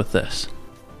yours with this.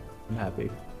 I'm happy.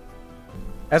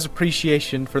 As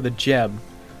appreciation for the gem,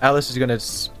 Alice is gonna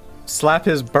slap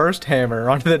his burst hammer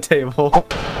onto the table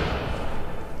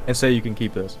and say you can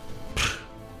keep this.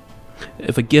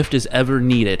 If a gift is ever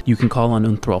needed, you can call on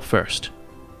Unthrol first.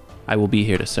 I will be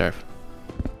here to serve.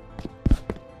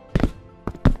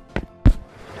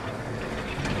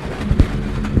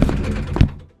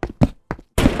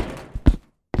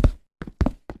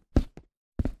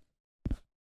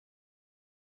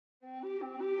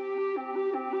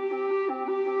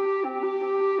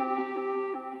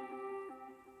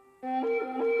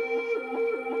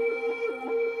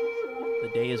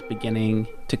 day is beginning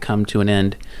to come to an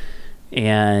end,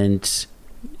 and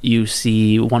you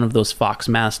see one of those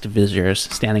fox-masked visitors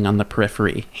standing on the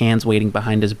periphery, hands waiting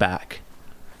behind his back.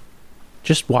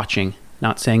 Just watching,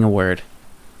 not saying a word,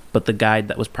 but the guide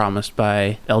that was promised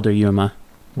by Elder Yuma.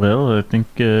 Well, I think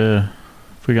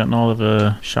if we gotten all of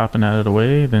the shopping out of the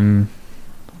way, then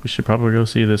we should probably go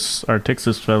see this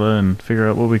Artixis fella and figure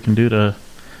out what we can do to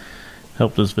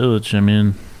help this village. I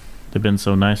mean, they've been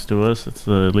so nice to us. It's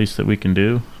the least that we can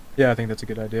do. Yeah, I think that's a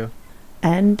good idea.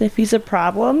 And if he's a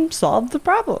problem, solve the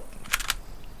problem.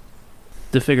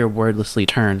 The figure wordlessly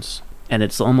turns, and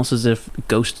it's almost as if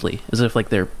ghostly, as if like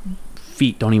their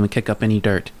feet don't even kick up any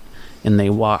dirt, and they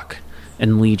walk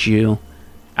and lead you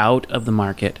out of the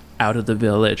market, out of the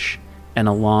village, and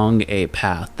along a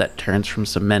path that turns from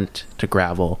cement to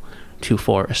gravel to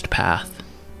forest path.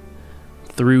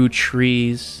 Through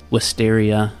trees,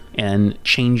 wisteria, and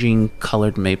changing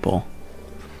colored maple,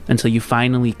 until you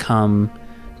finally come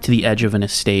to the edge of an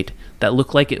estate that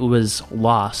looked like it was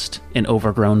lost and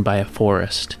overgrown by a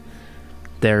forest.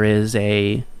 There is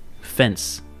a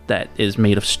fence that is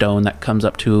made of stone that comes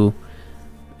up to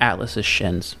Atlas's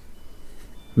shins.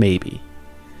 Maybe.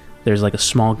 There's like a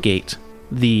small gate.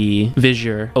 The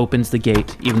vizier opens the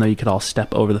gate, even though you could all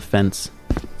step over the fence.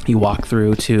 You walk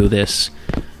through to this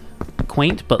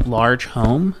quaint but large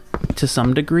home to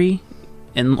some degree,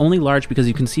 and only large because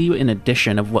you can see an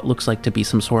addition of what looks like to be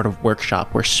some sort of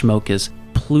workshop where smoke is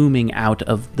pluming out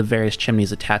of the various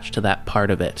chimneys attached to that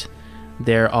part of it.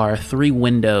 There are 3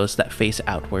 windows that face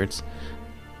outwards,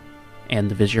 and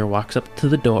the vizier walks up to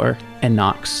the door and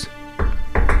knocks.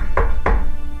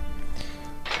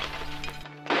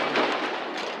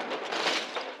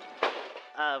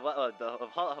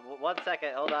 One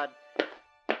second, hold on.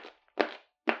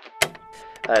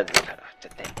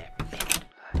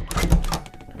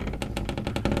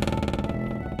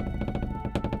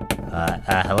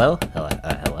 Hello?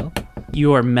 Hello?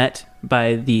 You are met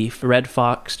by the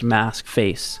red-foxed masked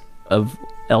face of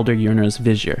Elder Yurna's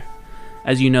vizier.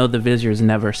 As you know, the viziers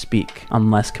never speak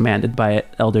unless commanded by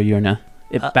Elder Yurna.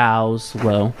 It bows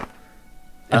low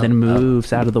and then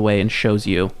moves out of the way and shows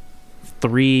you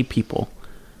 3 people.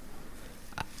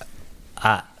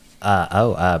 I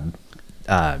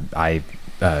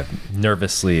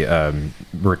nervously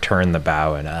return the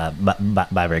bow and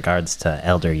my regards to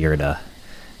Elder Yurna,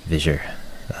 vizier.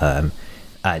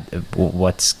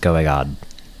 What's going on?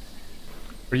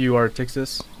 Are you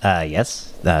Artixis?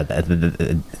 Yes.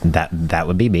 That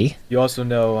would be me. You also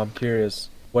know, I'm curious,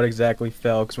 what exactly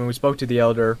fell? Because when we spoke to the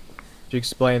Elder, she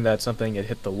explained that something had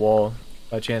hit the wall.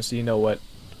 By chance, do you know what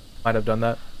might have done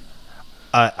that?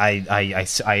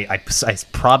 I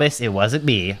promise it wasn't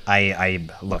me.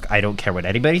 Look, I don't care what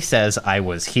anybody says. I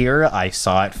was here. I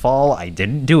saw it fall. I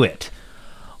didn't do it.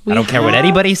 I don't care what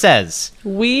anybody says.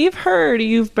 We've heard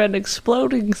you've been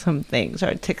exploding some things,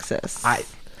 Artixis.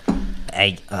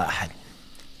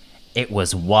 It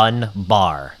was 1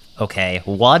 bar, okay?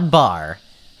 1 bar.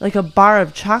 Like a bar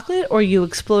of chocolate, or you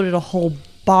exploded a whole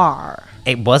bar?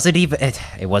 It wasn't even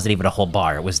a whole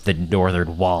bar. It was the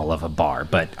northern wall of a bar.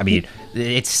 But I mean,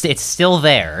 it's still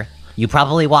there. You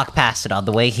probably walked past it on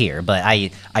the way here. But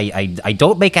I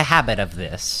don't make a habit of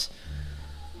this.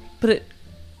 But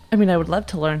I would love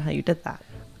to learn how you did that.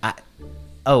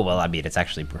 It's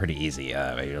actually pretty easy.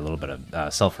 A little bit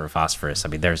of sulfur, phosphorus. I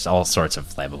mean, there's all sorts of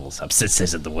flammable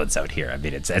substances in the woods out here. I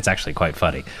mean, it's actually quite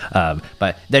funny.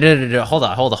 But no, hold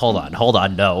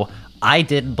on. No, I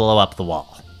didn't blow up the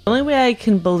wall. The only way I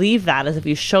can believe that is if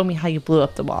you show me how you blew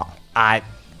up the wall. I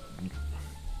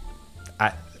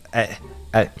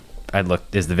look.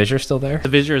 Is the vizier still there? The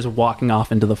vizier is walking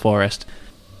off into the forest.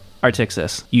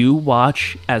 Artixis, you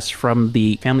watch as from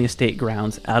the family estate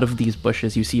grounds, out of these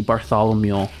bushes, you see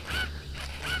Bartholomew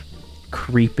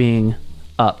creeping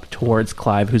up towards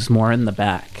Clive, who's more in the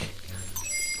back.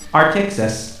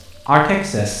 Artixis,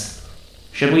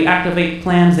 should we activate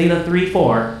Plan Zeta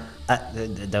 3-4?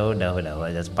 No.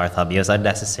 That's Bartholomew's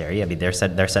unnecessary. I mean, they're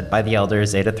sent by the Elder.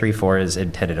 Zeta 3-4 is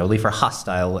intended only for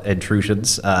hostile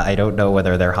intrusions. I don't know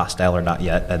whether they're hostile or not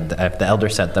yet, and if the Elder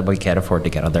sent them, we can't afford to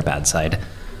get on their bad side.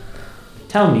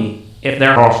 Tell me if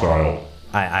they're Hostile.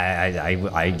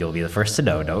 You'll be the first to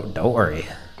know. Don't worry.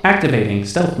 activating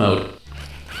stealth mode.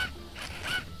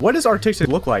 What does Artixis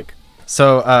look like?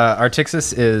 So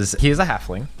Artixis is a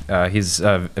halfling. He's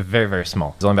very, very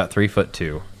small. He's only about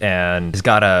 3'2", and he's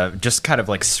got a just kind of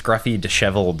like scruffy,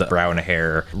 disheveled brown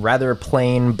hair, rather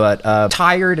plain but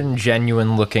tired and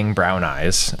genuine looking brown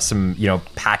eyes. Some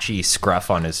patchy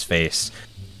scruff on his face.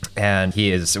 And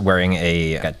he is wearing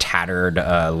a tattered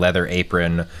leather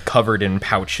apron covered in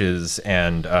pouches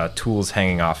and tools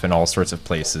hanging off in all sorts of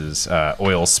places,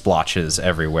 oil splotches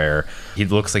everywhere. He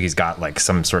looks like he's got like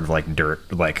some sort of like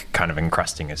dirt like kind of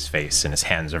encrusting his face, and his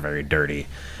hands are very dirty.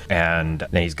 And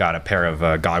then he's got a pair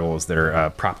of goggles that are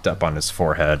propped up on his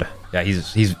forehead. Yeah,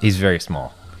 he's very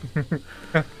small. Look,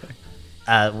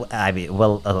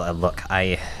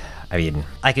 I mean,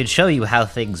 I could show you how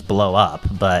things blow up,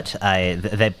 but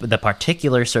the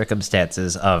particular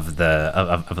circumstances of the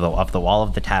wall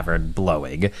of the tavern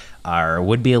blowing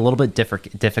would be a little bit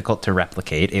difficult to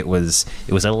replicate. It was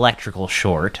an electrical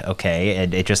short, okay,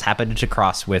 and it just happened to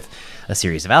cross with a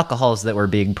series of alcohols that were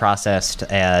being processed,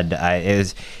 and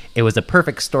it was a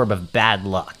perfect storm of bad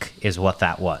luck, is what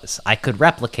that was. I could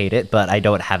replicate it, but I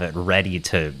don't have it ready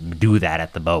to do that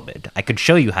at the moment. I could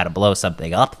show you how to blow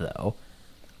something up, though.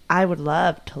 I would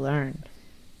love to learn.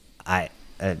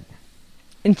 And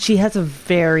she has a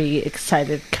very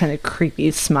excited, kind of creepy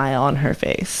smile on her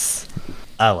face.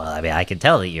 Oh, well, I mean, I can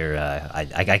tell that you're,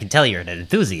 I can tell you're an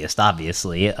enthusiast,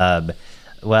 obviously. There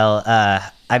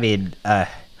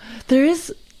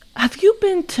is, have you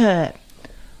been to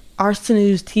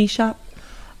Arsenu's tea shop?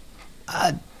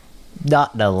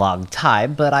 Not in a long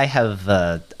time, but I have,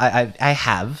 I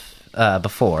have,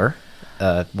 before,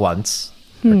 once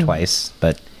or twice,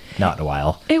 but not in a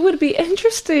while. It would be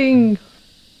interesting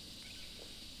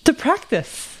to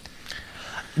practice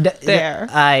there.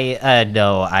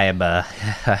 No,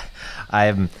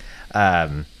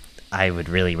 I would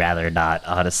really rather not,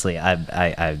 honestly.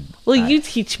 Well, you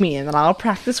teach me and then I'll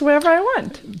practice wherever I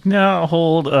want. No,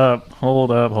 hold up.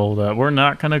 We're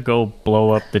not gonna go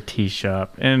blow up the tea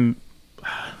shop. And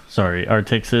sorry,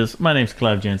 Artixis, my name's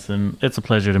Clive Jensen. It's a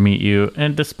pleasure to meet you.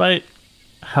 And despite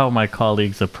how my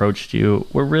colleagues approached you,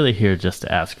 we're really here just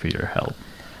to ask for your help.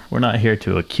 We're not here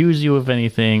to accuse you of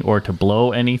anything or to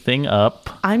blow anything up.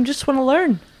 I just want to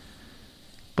learn.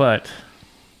 But,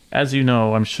 as you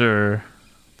know, I'm sure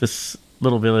this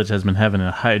little village has been having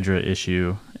a Hydra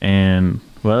issue, and,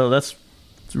 well, that's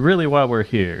really why we're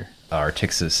here.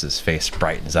 Artixis' face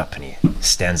brightens up and he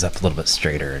stands up a little bit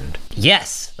straighter. And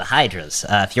yes, the Hydras.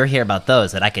 If you're here about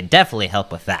those, then I can definitely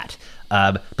help with that.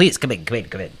 Please, come in.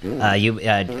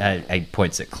 I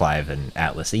points at Clive and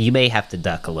Atlas. You may have to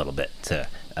duck a little bit to,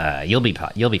 you'll be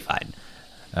fine.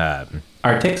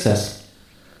 Artixis,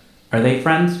 are they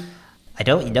friends? I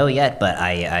don't know yet, but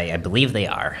I believe they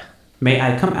are. May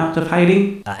I come out of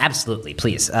hiding? Absolutely,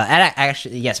 please. And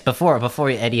actually, yes, before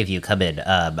any of you come in,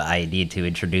 I need to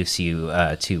introduce you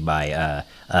to my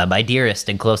dearest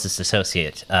and closest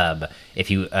associate.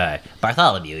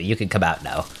 Bartholomew, you can come out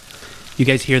now. You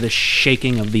guys hear the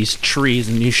shaking of these trees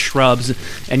and these shrubs,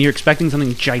 and you're expecting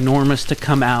something ginormous to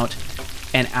come out,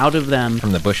 and out of them...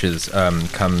 From the bushes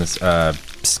comes,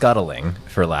 scuttling,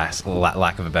 for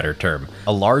lack of a better term,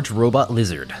 a large robot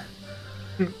lizard.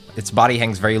 Its body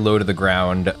hangs very low to the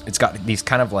ground. It's got these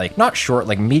kind of like, not short,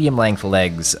 like medium-length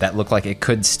legs that look like it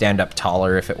could stand up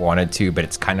taller if it wanted to, but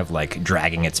it's kind of like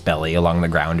dragging its belly along the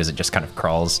ground as it just kind of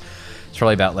crawls. It's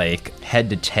probably about like head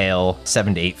to tail,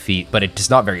 7 to 8 feet, but it's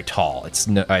not very tall.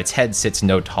 Its head sits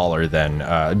no taller than,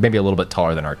 maybe a little bit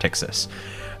taller than Artixis.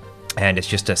 And it's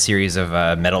just a series of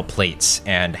metal plates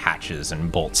and hatches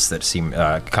and bolts that seem,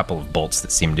 a couple of bolts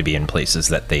that seem to be in places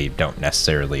that they don't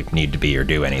necessarily need to be or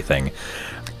do anything.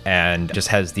 And just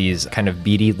has these kind of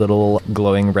beady little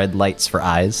glowing red lights for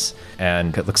eyes.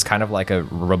 And it looks kind of like a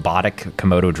robotic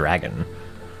Komodo dragon.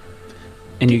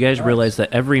 And you guys realize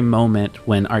that every moment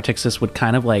when Artixis would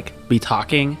kind of like be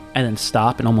talking and then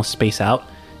stop and almost space out,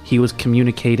 he was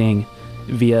communicating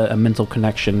via a mental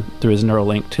connection through his neural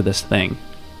link to this thing.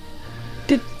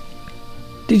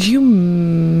 Did you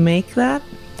make that?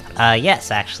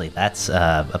 Yes, actually, that's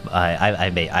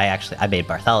I made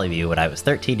Bartholomew when I was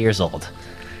 13 years old.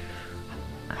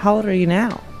 How old are you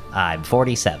now? I'm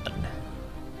 47.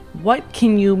 What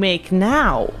can you make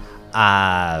now?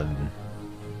 I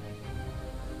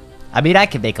mean, I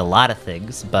can make a lot of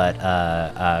things, but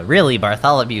really,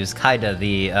 Bartholomew's kind of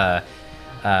the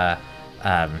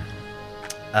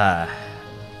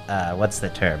what's the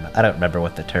term? I don't remember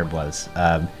what the term was.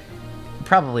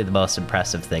 Probably the most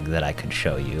impressive thing that I could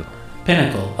show you.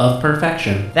 Pinnacle of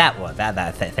perfection. That one.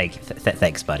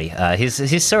 Thanks, buddy.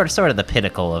 He's sort of the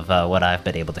pinnacle of what I've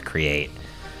been able to create.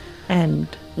 And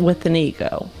with an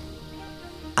ego.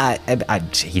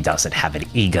 He doesn't have an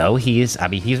ego. He's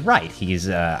right. He's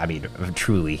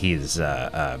truly, he's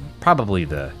probably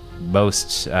the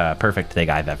most perfect thing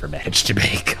I've ever managed to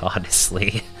make,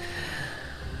 honestly.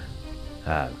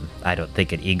 I don't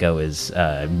think an ego is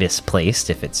misplaced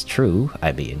if it's true.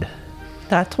 I mean,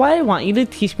 That's why I want you to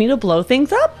teach me to blow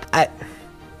things up.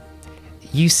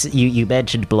 You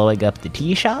mentioned blowing up the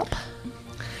tea shop.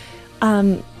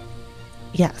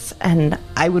 Yes, and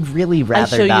I would really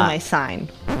rather I'll show not. you my sign.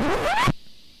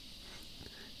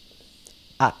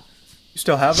 You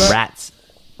still have that?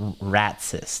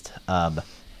 Ratsist.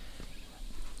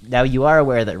 Now you are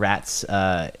aware that rats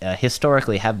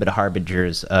historically have been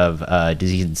harbingers of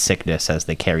disease and sickness, as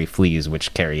they carry fleas,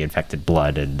 which carry infected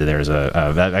blood, and there's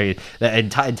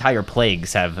entire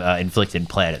plagues have inflicted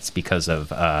planets because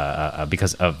of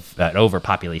an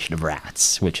overpopulation of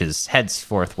rats, which is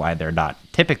henceforth why they're not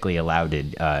typically allowed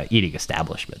in eating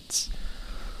establishments.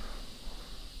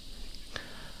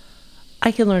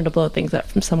 I can learn to blow things up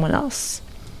from someone else.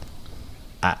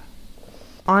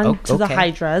 On to the okay.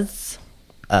 hydras.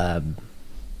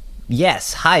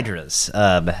 Yes, hydras.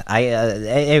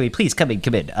 Anyway, please come in.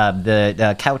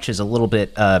 The couch is a little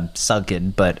bit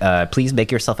sunken, but please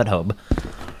make yourself at home.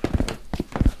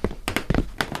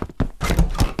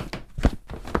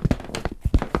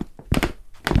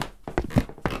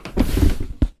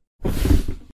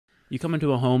 You come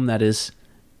into a home that is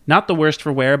not the worst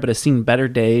for wear, but has seen better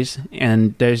days,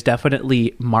 and there's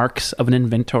definitely marks of an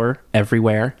inventor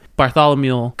everywhere.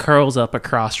 Bartholomew curls up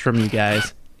across from you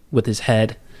guys with his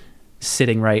head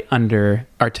sitting right under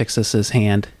Artixis's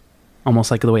hand, almost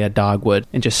like the way a dog would,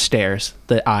 and just stares,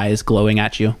 the eyes glowing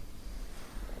at you.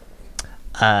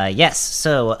 Yes,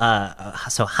 so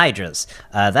hydras,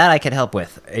 that I can help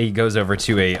with. He goes over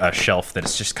to a shelf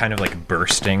that's just kind of like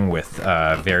bursting with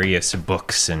various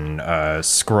books and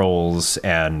scrolls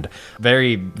and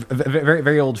very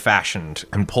old fashioned,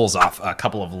 and pulls off a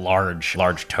couple of large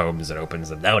tomes and opens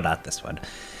them. No, not this one.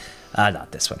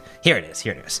 Not this one. Here it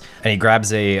is. And he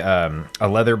grabs a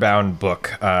leather-bound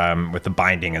book with the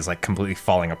binding is like completely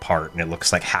falling apart, and it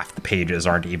looks like half the pages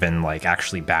aren't even like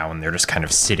actually bound. They're just kind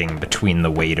of sitting between the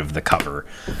weight of the cover.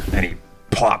 And he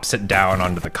plops it down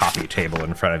onto the coffee table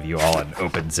in front of you all and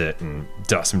opens it, and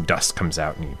some dust comes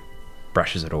out, and he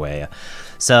brushes it away.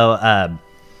 So,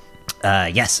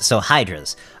 yes, so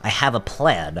hydras. I have a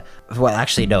plan. Well,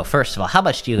 actually, no. First of all, how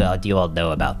much do you all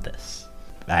know about this?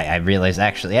 I realize,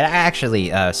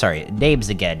 sorry, names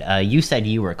again. You said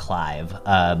you were Clive.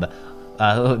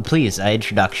 Please,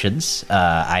 introductions.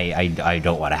 I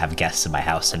don't want to have guests in my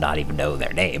house and not even know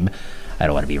their name. I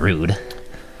don't want to be rude.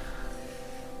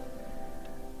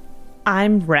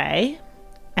 I'm Ray,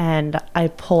 and I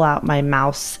pull out my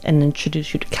mouse and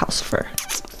introduce you to Calcifer.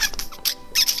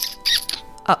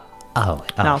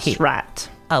 Mouse rat.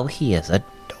 Oh, he is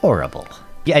adorable.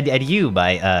 Yeah, and you,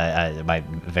 my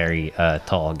very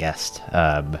tall guest.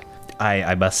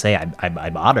 I must say,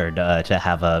 I'm honored to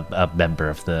have a member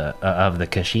of the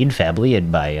Kashin family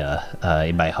in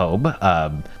my home.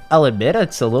 I'll admit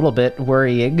it's a little bit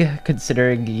worrying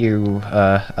considering you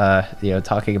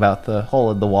talking about the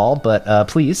hole in the wall. But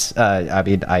please, I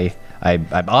mean,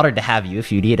 I'm honored to have you.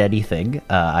 If you need anything,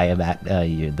 I am at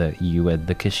you and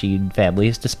the Kashin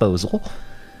family's disposal.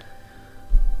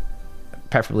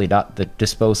 Preferably not the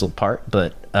disposal part,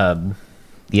 but,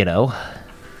 Yeah,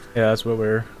 that's what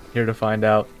we're here to find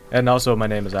out. And also, my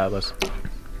name is Atlas.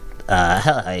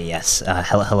 Yes.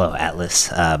 Hello, Atlas.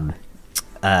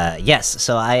 Yes,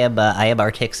 so I am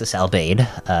Artixis Albane.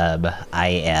 I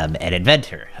am an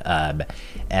inventor.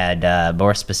 And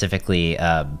more specifically,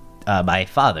 my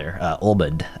father,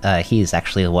 Ulmund, he's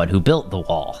actually the one who built the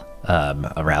wall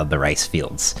around the rice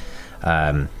fields.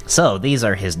 So these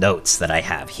are his notes that I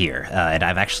have here, and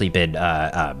I've actually been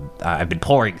I've been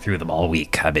pouring through them all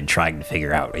week. I've been trying to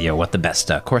figure out what the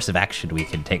best course of action we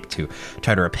can take to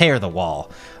try to repair the wall.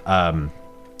 And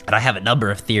I have a number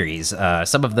of theories,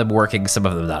 some of them working, some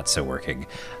of them not so working.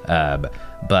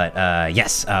 But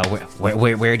yes,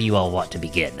 where do you all want to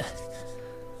begin?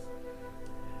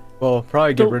 Well,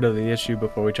 probably get rid of the issue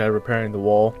before we try repairing the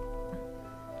wall.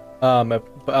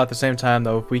 But at the same time,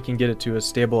 though, if we can get it to a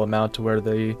stable amount to where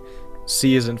the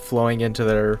sea isn't flowing into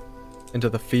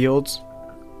the fields,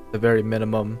 the very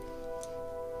minimum,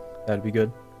 that'd be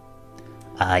good.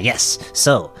 Yes.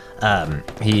 So,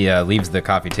 He leaves the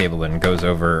coffee table and goes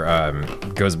over,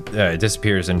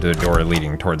 disappears into the door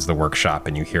leading towards the workshop,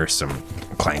 and you hear some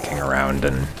clanking around,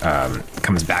 and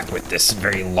comes back with this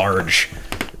very large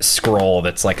scroll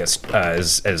that's like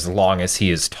as long as he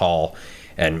is tall,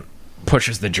 and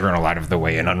pushes the journal out of the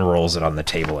way and unrolls it on the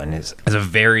table, and is a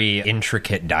very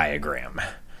intricate diagram.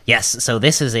 yes. So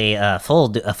this is a full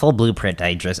blueprint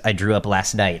I drew up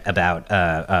last night about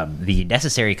the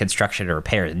necessary construction and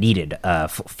repair needed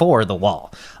for the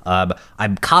wall.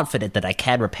 I'm confident that I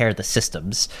can repair the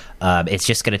systems. It's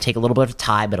just going to take a little bit of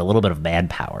time and a little bit of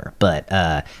manpower,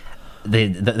 but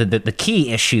The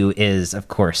key issue is, of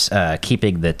course,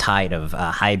 keeping the tide of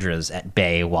hydras at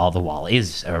bay while the wall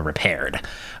is repaired.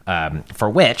 For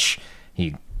which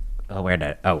he,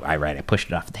 I pushed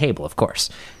it off the table. Of course,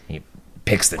 he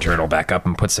picks the journal back up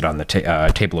and puts it on the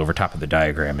table over top of the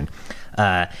diagram.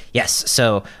 And yes,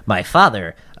 so my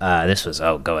father, this was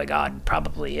going on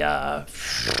probably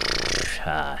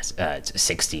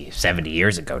 60, 70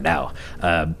 years ago now.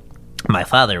 My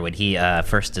father, when he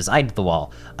first designed the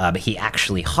wall, he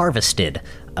actually harvested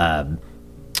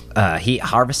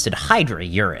Hydra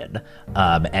urine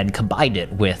and combined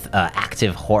it with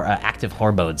active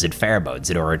hormones and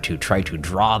pheromones in order to try to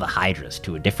draw the Hydras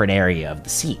to a different area of the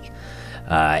sea,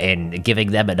 and giving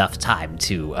them enough time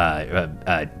to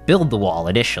build the wall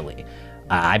initially.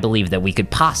 I believe that we could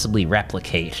possibly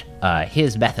replicate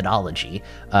his methodology,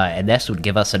 and this would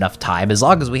give us enough time, as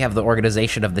long as we have the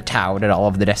organization of the town and all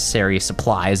of the necessary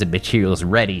supplies and materials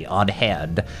ready on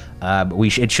hand.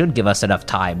 It should give us enough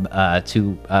time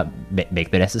to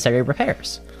make the necessary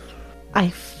repairs.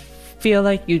 I feel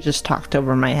like you just talked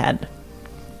over my head.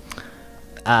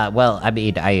 Well, I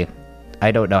mean, I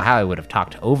don't know how I would have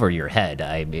talked over your head.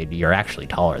 I mean, you're actually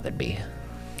taller than me.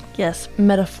 Yes,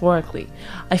 metaphorically.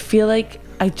 I feel like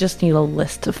I just need a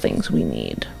list of things we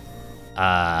need.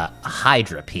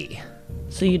 Hydra P.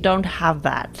 So you don't have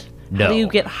that. No. How do you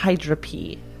get Hydra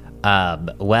P?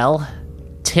 Well,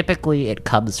 typically it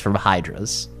comes from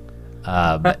Hydras.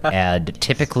 And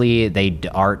typically they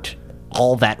aren't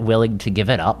all that willing to give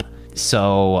it up.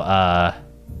 So,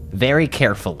 very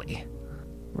carefully.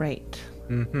 Right.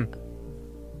 Mm-hmm.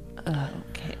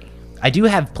 Okay. I do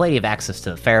have plenty of access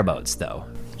to the pheromones, though.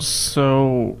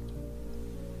 So,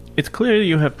 it's clear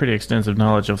you have pretty extensive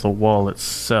knowledge of the wall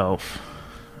itself.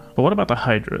 But what about the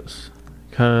Hydras?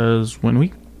 Because when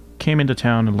we came into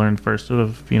town and learned first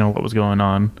of, what was going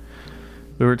on,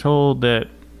 we were told that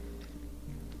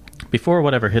before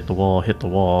whatever hit the wall,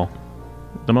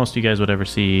 the most you guys would ever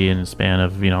see in a span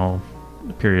of, a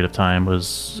period of time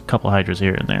was a couple Hydras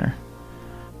here and there.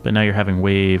 But now you're having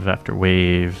wave after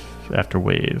wave after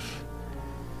wave.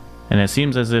 And it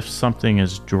seems as if something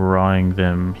is drawing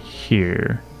them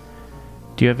here.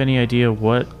 Do you have any idea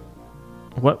what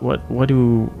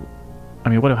do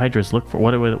Hydras look for?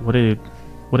 What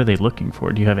are they looking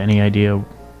for? Do you have any idea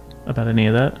about any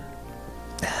of that?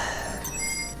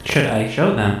 Should I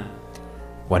show them?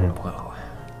 One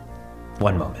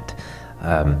moment.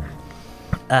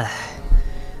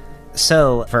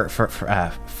 So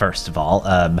first of all,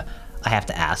 I have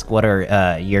to ask, what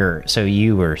are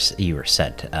you were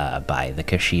sent by the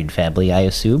Kashin family, I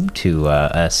assume, to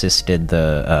assist in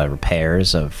the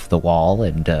repairs of the wall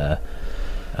and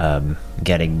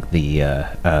getting the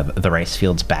rice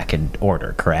fields back in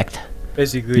order, correct?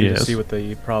 Basically, Yes. to see what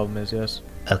the problem is, yes.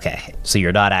 Okay, so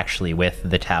you're not actually with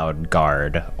the town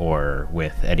guard or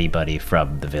with anybody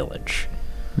from the village.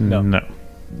 No.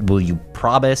 Will you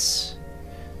promise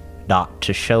not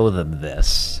to show them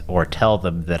this, or tell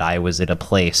them that I was in a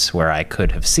place where I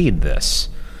could have seen this?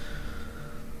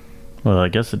 Well, I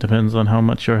guess it depends on how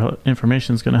much your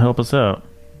information is going to help us out.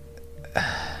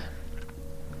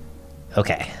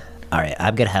 Okay. Alright,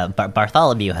 I'm gonna have...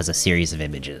 Bartholomew has a series of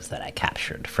images that I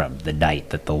captured from the night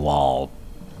that the wall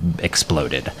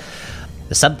exploded.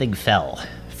 Something fell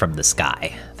from the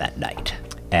sky that night,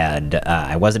 and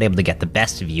I wasn't able to get the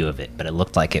best view of it, but it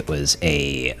looked like it was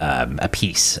a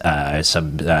piece,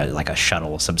 like a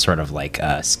shuttle, some sort of like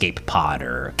escape pod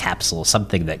or capsule,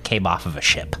 something that came off of a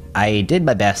ship. I did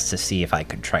my best to see if I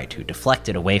could try to deflect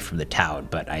it away from the town,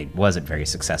 but I wasn't very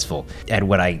successful. And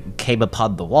when I came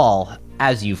upon the wall,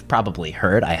 as you've probably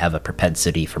heard, I have a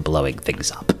propensity for blowing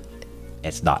things up.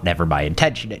 It's never my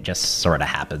intention, it just sort of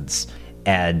happens.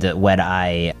 And when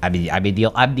I'm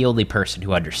the only person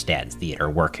who understands the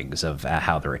inner workings of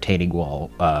how the retaining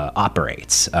wall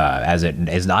operates, as it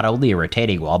is not only a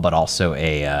retaining wall, but also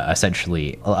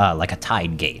essentially like a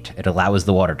tide gate. It allows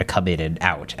the water to come in and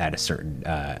out at certain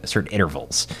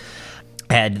intervals.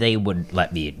 And they wouldn't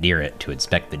let me near it to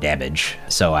inspect the damage,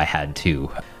 so I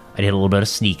did a little bit of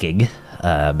sneaking,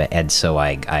 and so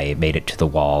I made it to the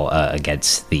wall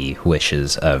against the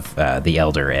wishes of the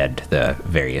elder and the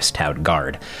various town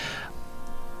guard.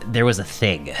 There was a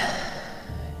thing,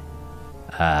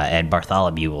 and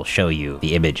Bartholomew will show you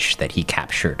the image that he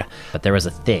captured, but there was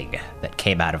a thing that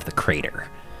came out of the crater.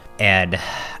 And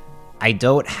I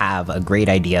don't have a great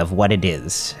idea of what it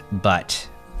is, but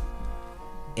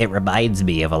it reminds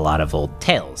me of a lot of old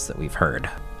tales that we've heard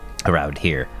around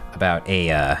here about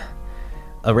a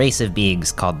race of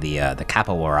beings called the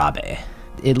Kappa Warabe.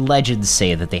 Legends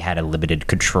say that they had a limited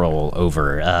control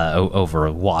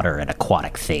over water and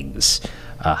aquatic things,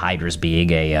 hydras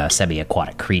being a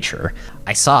semi-aquatic creature.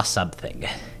 I saw something,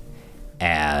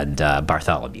 and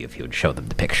Bartholomew, if you would show them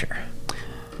the picture.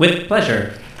 With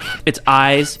pleasure. Its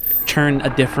eyes turn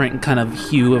a different kind of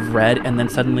hue of red and then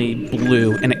suddenly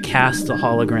blue, and it casts a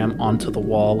hologram onto the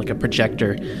wall like a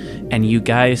projector. And you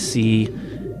guys see,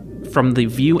 from the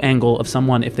view angle of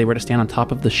someone, if they were to stand on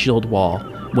top of the shield wall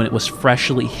when it was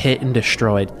freshly hit and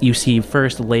destroyed, you see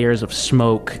first layers of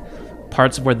smoke,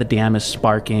 parts of where the dam is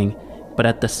sparking, but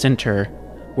at the center,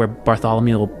 where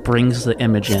Bartholomew brings the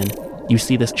image in, you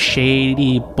see this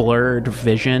shady, blurred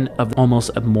vision of almost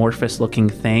amorphous looking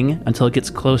thing until it gets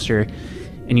closer,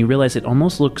 and you realize it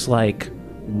almost looks like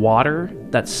water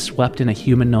that's swept in a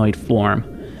humanoid form,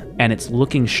 and it's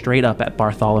looking straight up at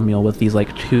Bartholomew with these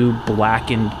like two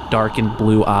blackened, darkened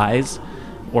blue eyes,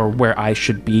 or where eyes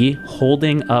should be,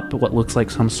 holding up what looks like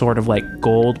some sort of like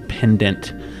gold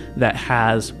pendant that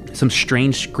has some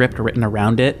strange script written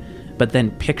around it, but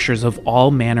then pictures of all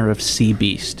manner of sea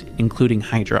beast, including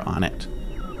Hydra on it.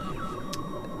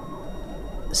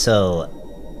 So,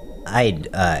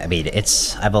 I mean,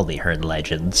 I've only heard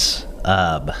legends,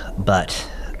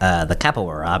 but the Capo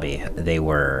Arabi, they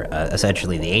were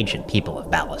essentially the ancient people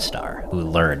of Balastar who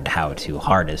learned how to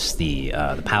harness the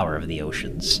power of the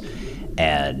oceans.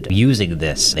 And using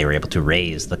this, they were able to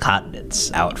raise the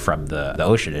continents out from the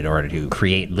ocean in order to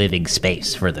create living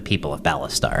space for the people of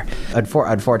Balastar.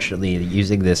 Unfortunately,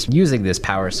 using this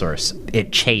power source,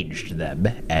 it changed them,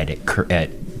 and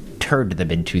it turned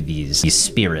them into these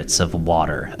spirits of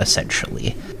water,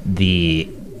 essentially. The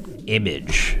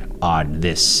image on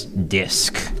this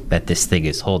disc that this thing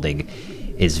is holding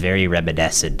is very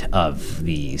reminiscent of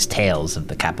these tales of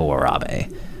the Capo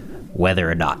Arabe.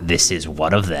 Whether or not this is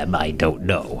one of them, I don't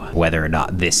know. Whether or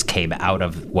not this came out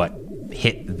of what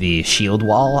hit the shield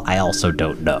wall, I also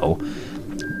don't know.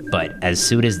 But as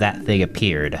soon as that thing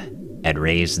appeared and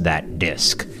raised that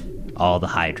disc, all the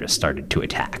Hydra started to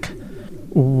attack.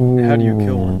 How do you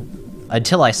kill one?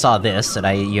 Until I saw this, and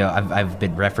I've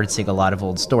been referencing a lot of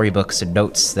old storybooks and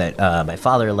notes that my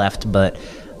father left, but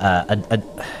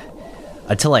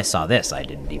until I saw this, I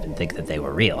didn't even think that they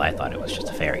were real. I thought it was just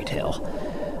a fairy tale.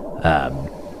 I'm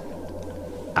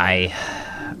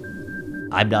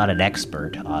not an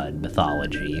expert on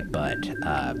mythology, but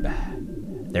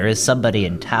there is somebody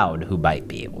in town who might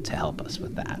be able to help us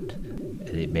with that.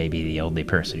 It may be the only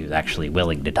person who's actually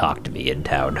willing to talk to me in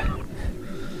town.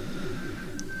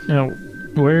 Now,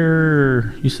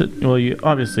 where you said, well, you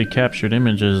obviously captured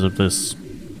images of this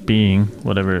being,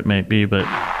 whatever it may be, but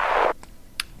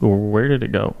where did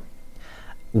it go?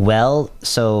 Well,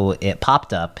 so it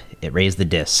popped up, it raised the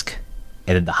disc,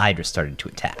 and then the Hydra started to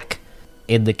attack.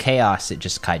 In the chaos, it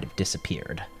just kind of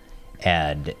disappeared.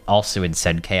 And also in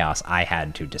said chaos, I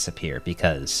had to disappear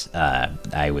because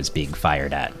I was being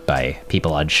fired at by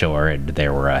people on shore, and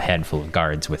there were a handful of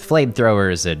guards with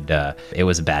flamethrowers, and it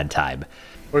was a bad time.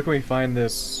 Where can we find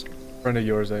this friend of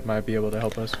yours that might be able to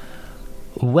help us?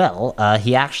 Well,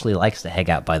 he actually likes to hang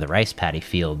out by the rice paddy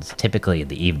fields, typically in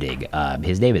the evening.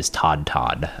 His name is Ton.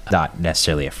 Not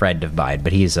necessarily a friend of mine,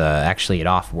 but he's actually an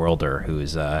off-worlder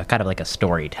who's kind of like a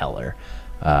storyteller.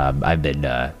 I've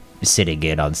been sitting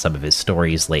in on some of his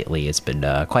stories lately. It's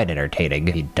been quite entertaining.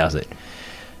 He doesn't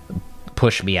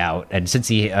push me out, and since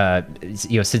he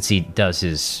does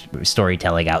his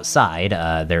storytelling outside,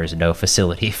 there is no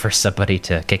facility for somebody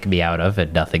to kick me out of,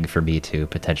 and nothing for me to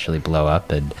potentially blow up,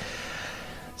 and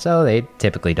so they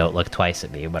typically don't look twice at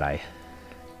me when I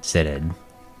sit in.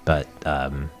 But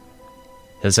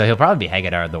so he'll probably be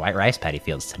hanging out in the white rice paddy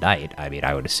fields tonight. I mean,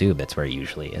 I would assume that's where he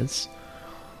usually is.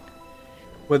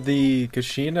 Would the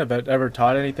Kashin have ever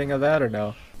taught anything of that, or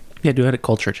no? Yeah, do a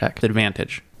culture check. The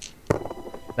advantage.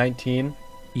 19.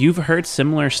 You've heard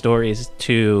similar stories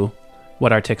to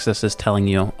what Artixis is telling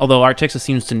you, although Artixis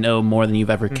seems to know more than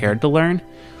you've ever cared to learn.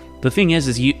 The thing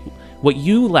is what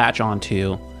you latch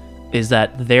onto is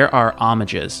that there are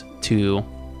homages to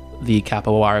the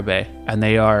Capo Arabe, and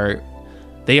they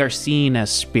are seen as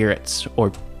spirits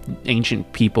or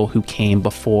ancient people who came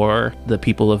before the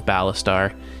people of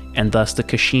Balastar, and thus the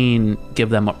Kashin give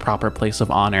them a proper place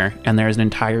of honor, and there's an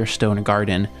entire stone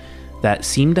garden that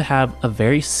seem to have a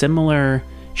very similar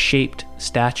shaped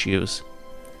statues.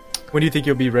 When do you think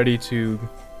you'll be ready to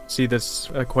see this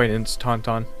acquaintance,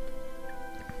 Tauntaun?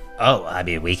 Oh, I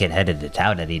mean, we can head into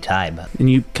town anytime. And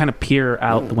you kind of peer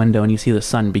out the window and you see the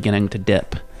sun beginning to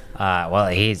dip. Well,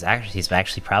 he's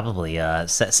actually probably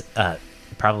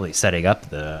probably setting up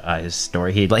his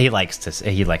story. He likes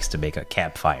to make a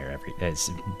campfire. It's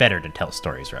better to tell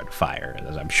stories around a fire,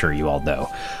 as I'm sure you all know.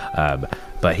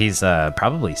 But he's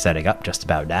probably setting up just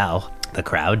about now. The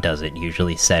crowd doesn't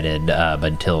usually set in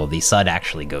until the sun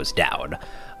actually goes down.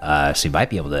 So you might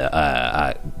be able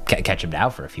to catch him now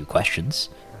for a few questions.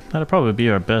 That'd probably be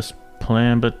our best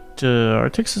plan, but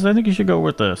Artixis, I think you should go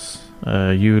with us.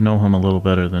 You know him a little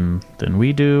better than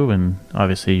we do, and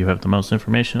obviously you have the most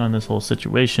information on this whole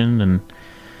situation, and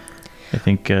I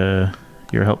think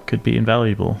your help could be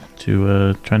invaluable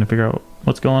to trying to figure out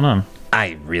what's going on.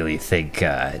 I really think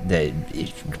that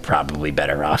you're probably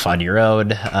better off on your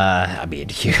own. I mean,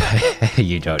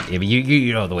 you don't. I mean,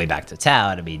 you know the way back to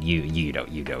town. I mean, you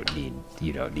don't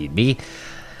need me.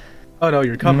 Oh no,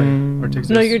 you're coming. Artixis.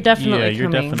 No, you're definitely you're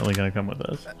coming. definitely gonna come with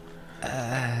us.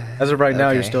 As of right now,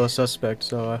 you're Okay. still a suspect,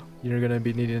 so you're gonna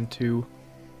be needing to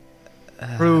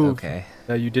prove Okay.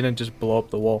 that you didn't just blow up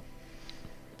the wall.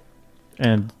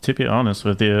 And to be honest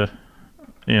with you,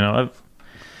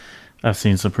 I've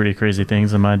seen some pretty crazy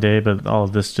things in my day, but all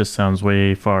of this just sounds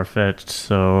way far-fetched.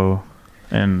 So,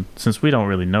 and since we don't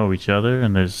really know each other,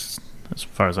 and there's, as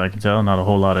far as I can tell, not a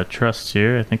whole lot of trust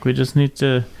here, I think we just need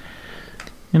to,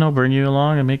 bring you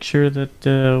along and make sure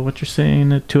that what you're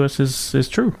saying to us is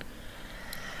true.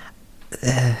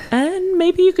 And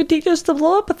maybe you could teach us to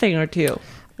blow up a thing or two.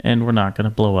 And we're not going to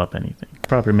blow up anything.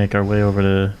 Probably make our way over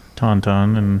to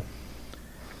Tauntaun and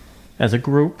as a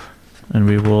group, and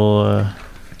we will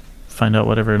find out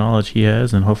whatever knowledge he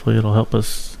has, and hopefully it'll help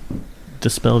us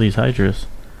dispel these hydras.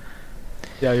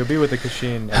 Yeah, you'll be with the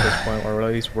Kashin at this point, or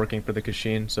at least working for the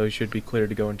Kashin, so you should be clear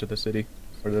to go into the city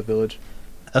or the village.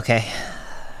 Okay.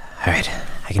 All right.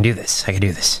 I can do this.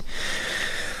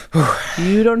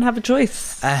 You don't have a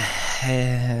choice.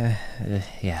 Yeah.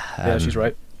 Yeah, she's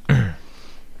right.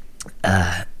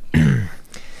 I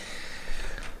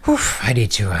need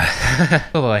to.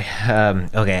 Oh boy.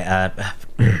 Okay.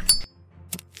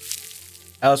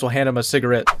 Alice will hand him a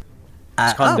cigarette.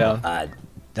 Just calm down.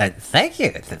 Thank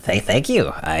you. Thank you.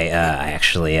 I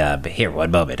actually. Here, one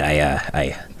moment.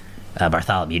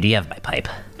 Bartholomew, do you have my pipe?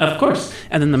 Of course.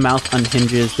 And then the mouth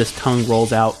unhinges, this tongue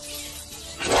rolls out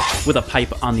with a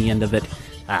pipe on the end of it.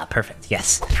 Perfect.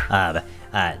 Yes.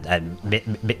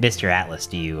 Mr. Atlas,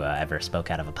 do you ever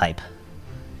smoke out of a pipe?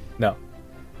 No.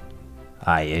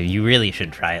 You really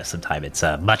should try it sometime. It's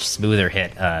a much smoother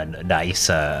hit. Nice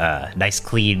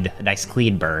clean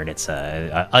burn. It's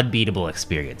a unbeatable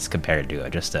experience compared to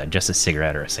just a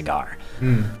cigarette or a cigar.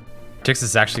 Tix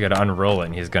is actually going to unroll it,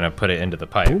 and he's going to put it into the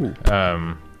pipe.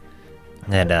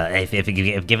 And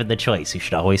if given the choice, you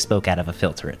should always smoke out of a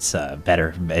filter. It's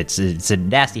better. It's a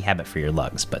nasty habit for your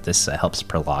lungs, but this helps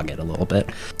prolong it a little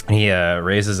bit. He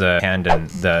raises a hand, and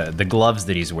the gloves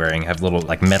that he's wearing have little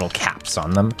metal caps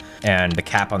on them, and the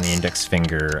cap on the index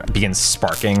finger begins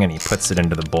sparking, and he puts it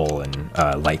into the bowl and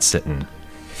lights it and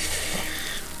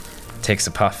takes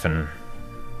a puff and...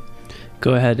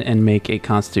 Go ahead and make a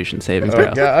Constitution saving throw.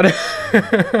 Oh god.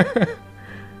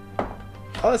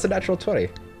 Oh, that's a natural 20.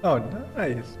 Oh,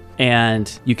 nice.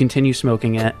 And you continue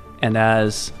smoking it, and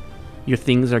as your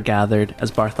things are gathered, as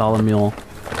Bartholomew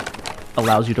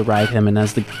allows you to ride him, and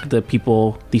as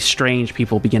these strange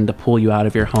people begin to pull you out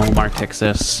of your home,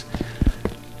 Artixis,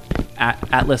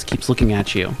 Atlas keeps looking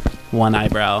at you, one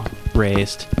eyebrow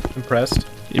raised. Impressed?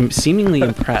 Seemingly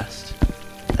impressed.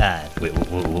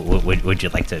 Would you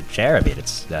like to share? I mean,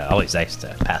 it's always nice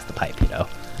to pass the pipe,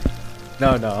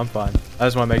 No, I'm fine. I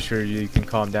just want to make sure you can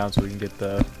calm down so we can get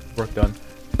the work done.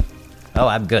 Oh,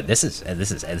 I'm good. This is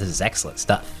excellent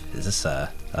stuff. Is this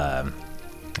I'm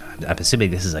assuming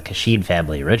this is a Kashin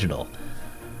family original.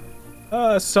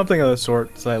 Something of the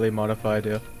sort, slightly modified,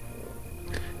 yeah.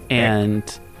 And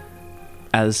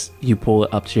as you pull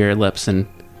it up to your lips and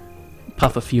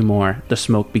puff a few more, the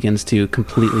smoke begins to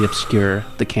completely obscure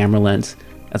the camera lens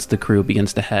as the crew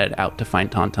begins to head out to find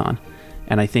Tauntaun.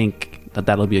 And I think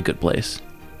that'll be a good place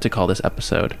to call this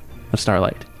episode of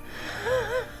Starlight.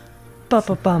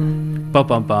 Ba-ba-bum.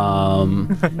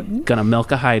 Bum. Gonna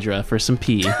milk a Hydra for some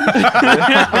pee.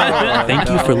 Thank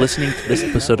you for listening to this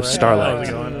episode of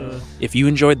Starlight. If you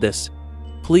enjoyed this,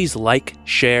 please like,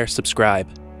 share, subscribe.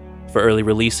 For early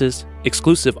releases,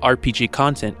 exclusive RPG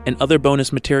content, and other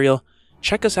bonus material,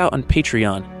 check us out on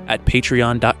Patreon at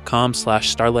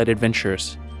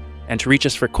patreon.com/starlightadventures. And to reach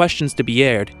us for questions to be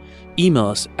aired, email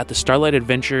us at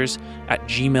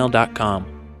thestarlightadventures@gmail.com.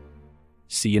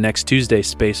 See you next Tuesday,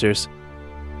 Spacers.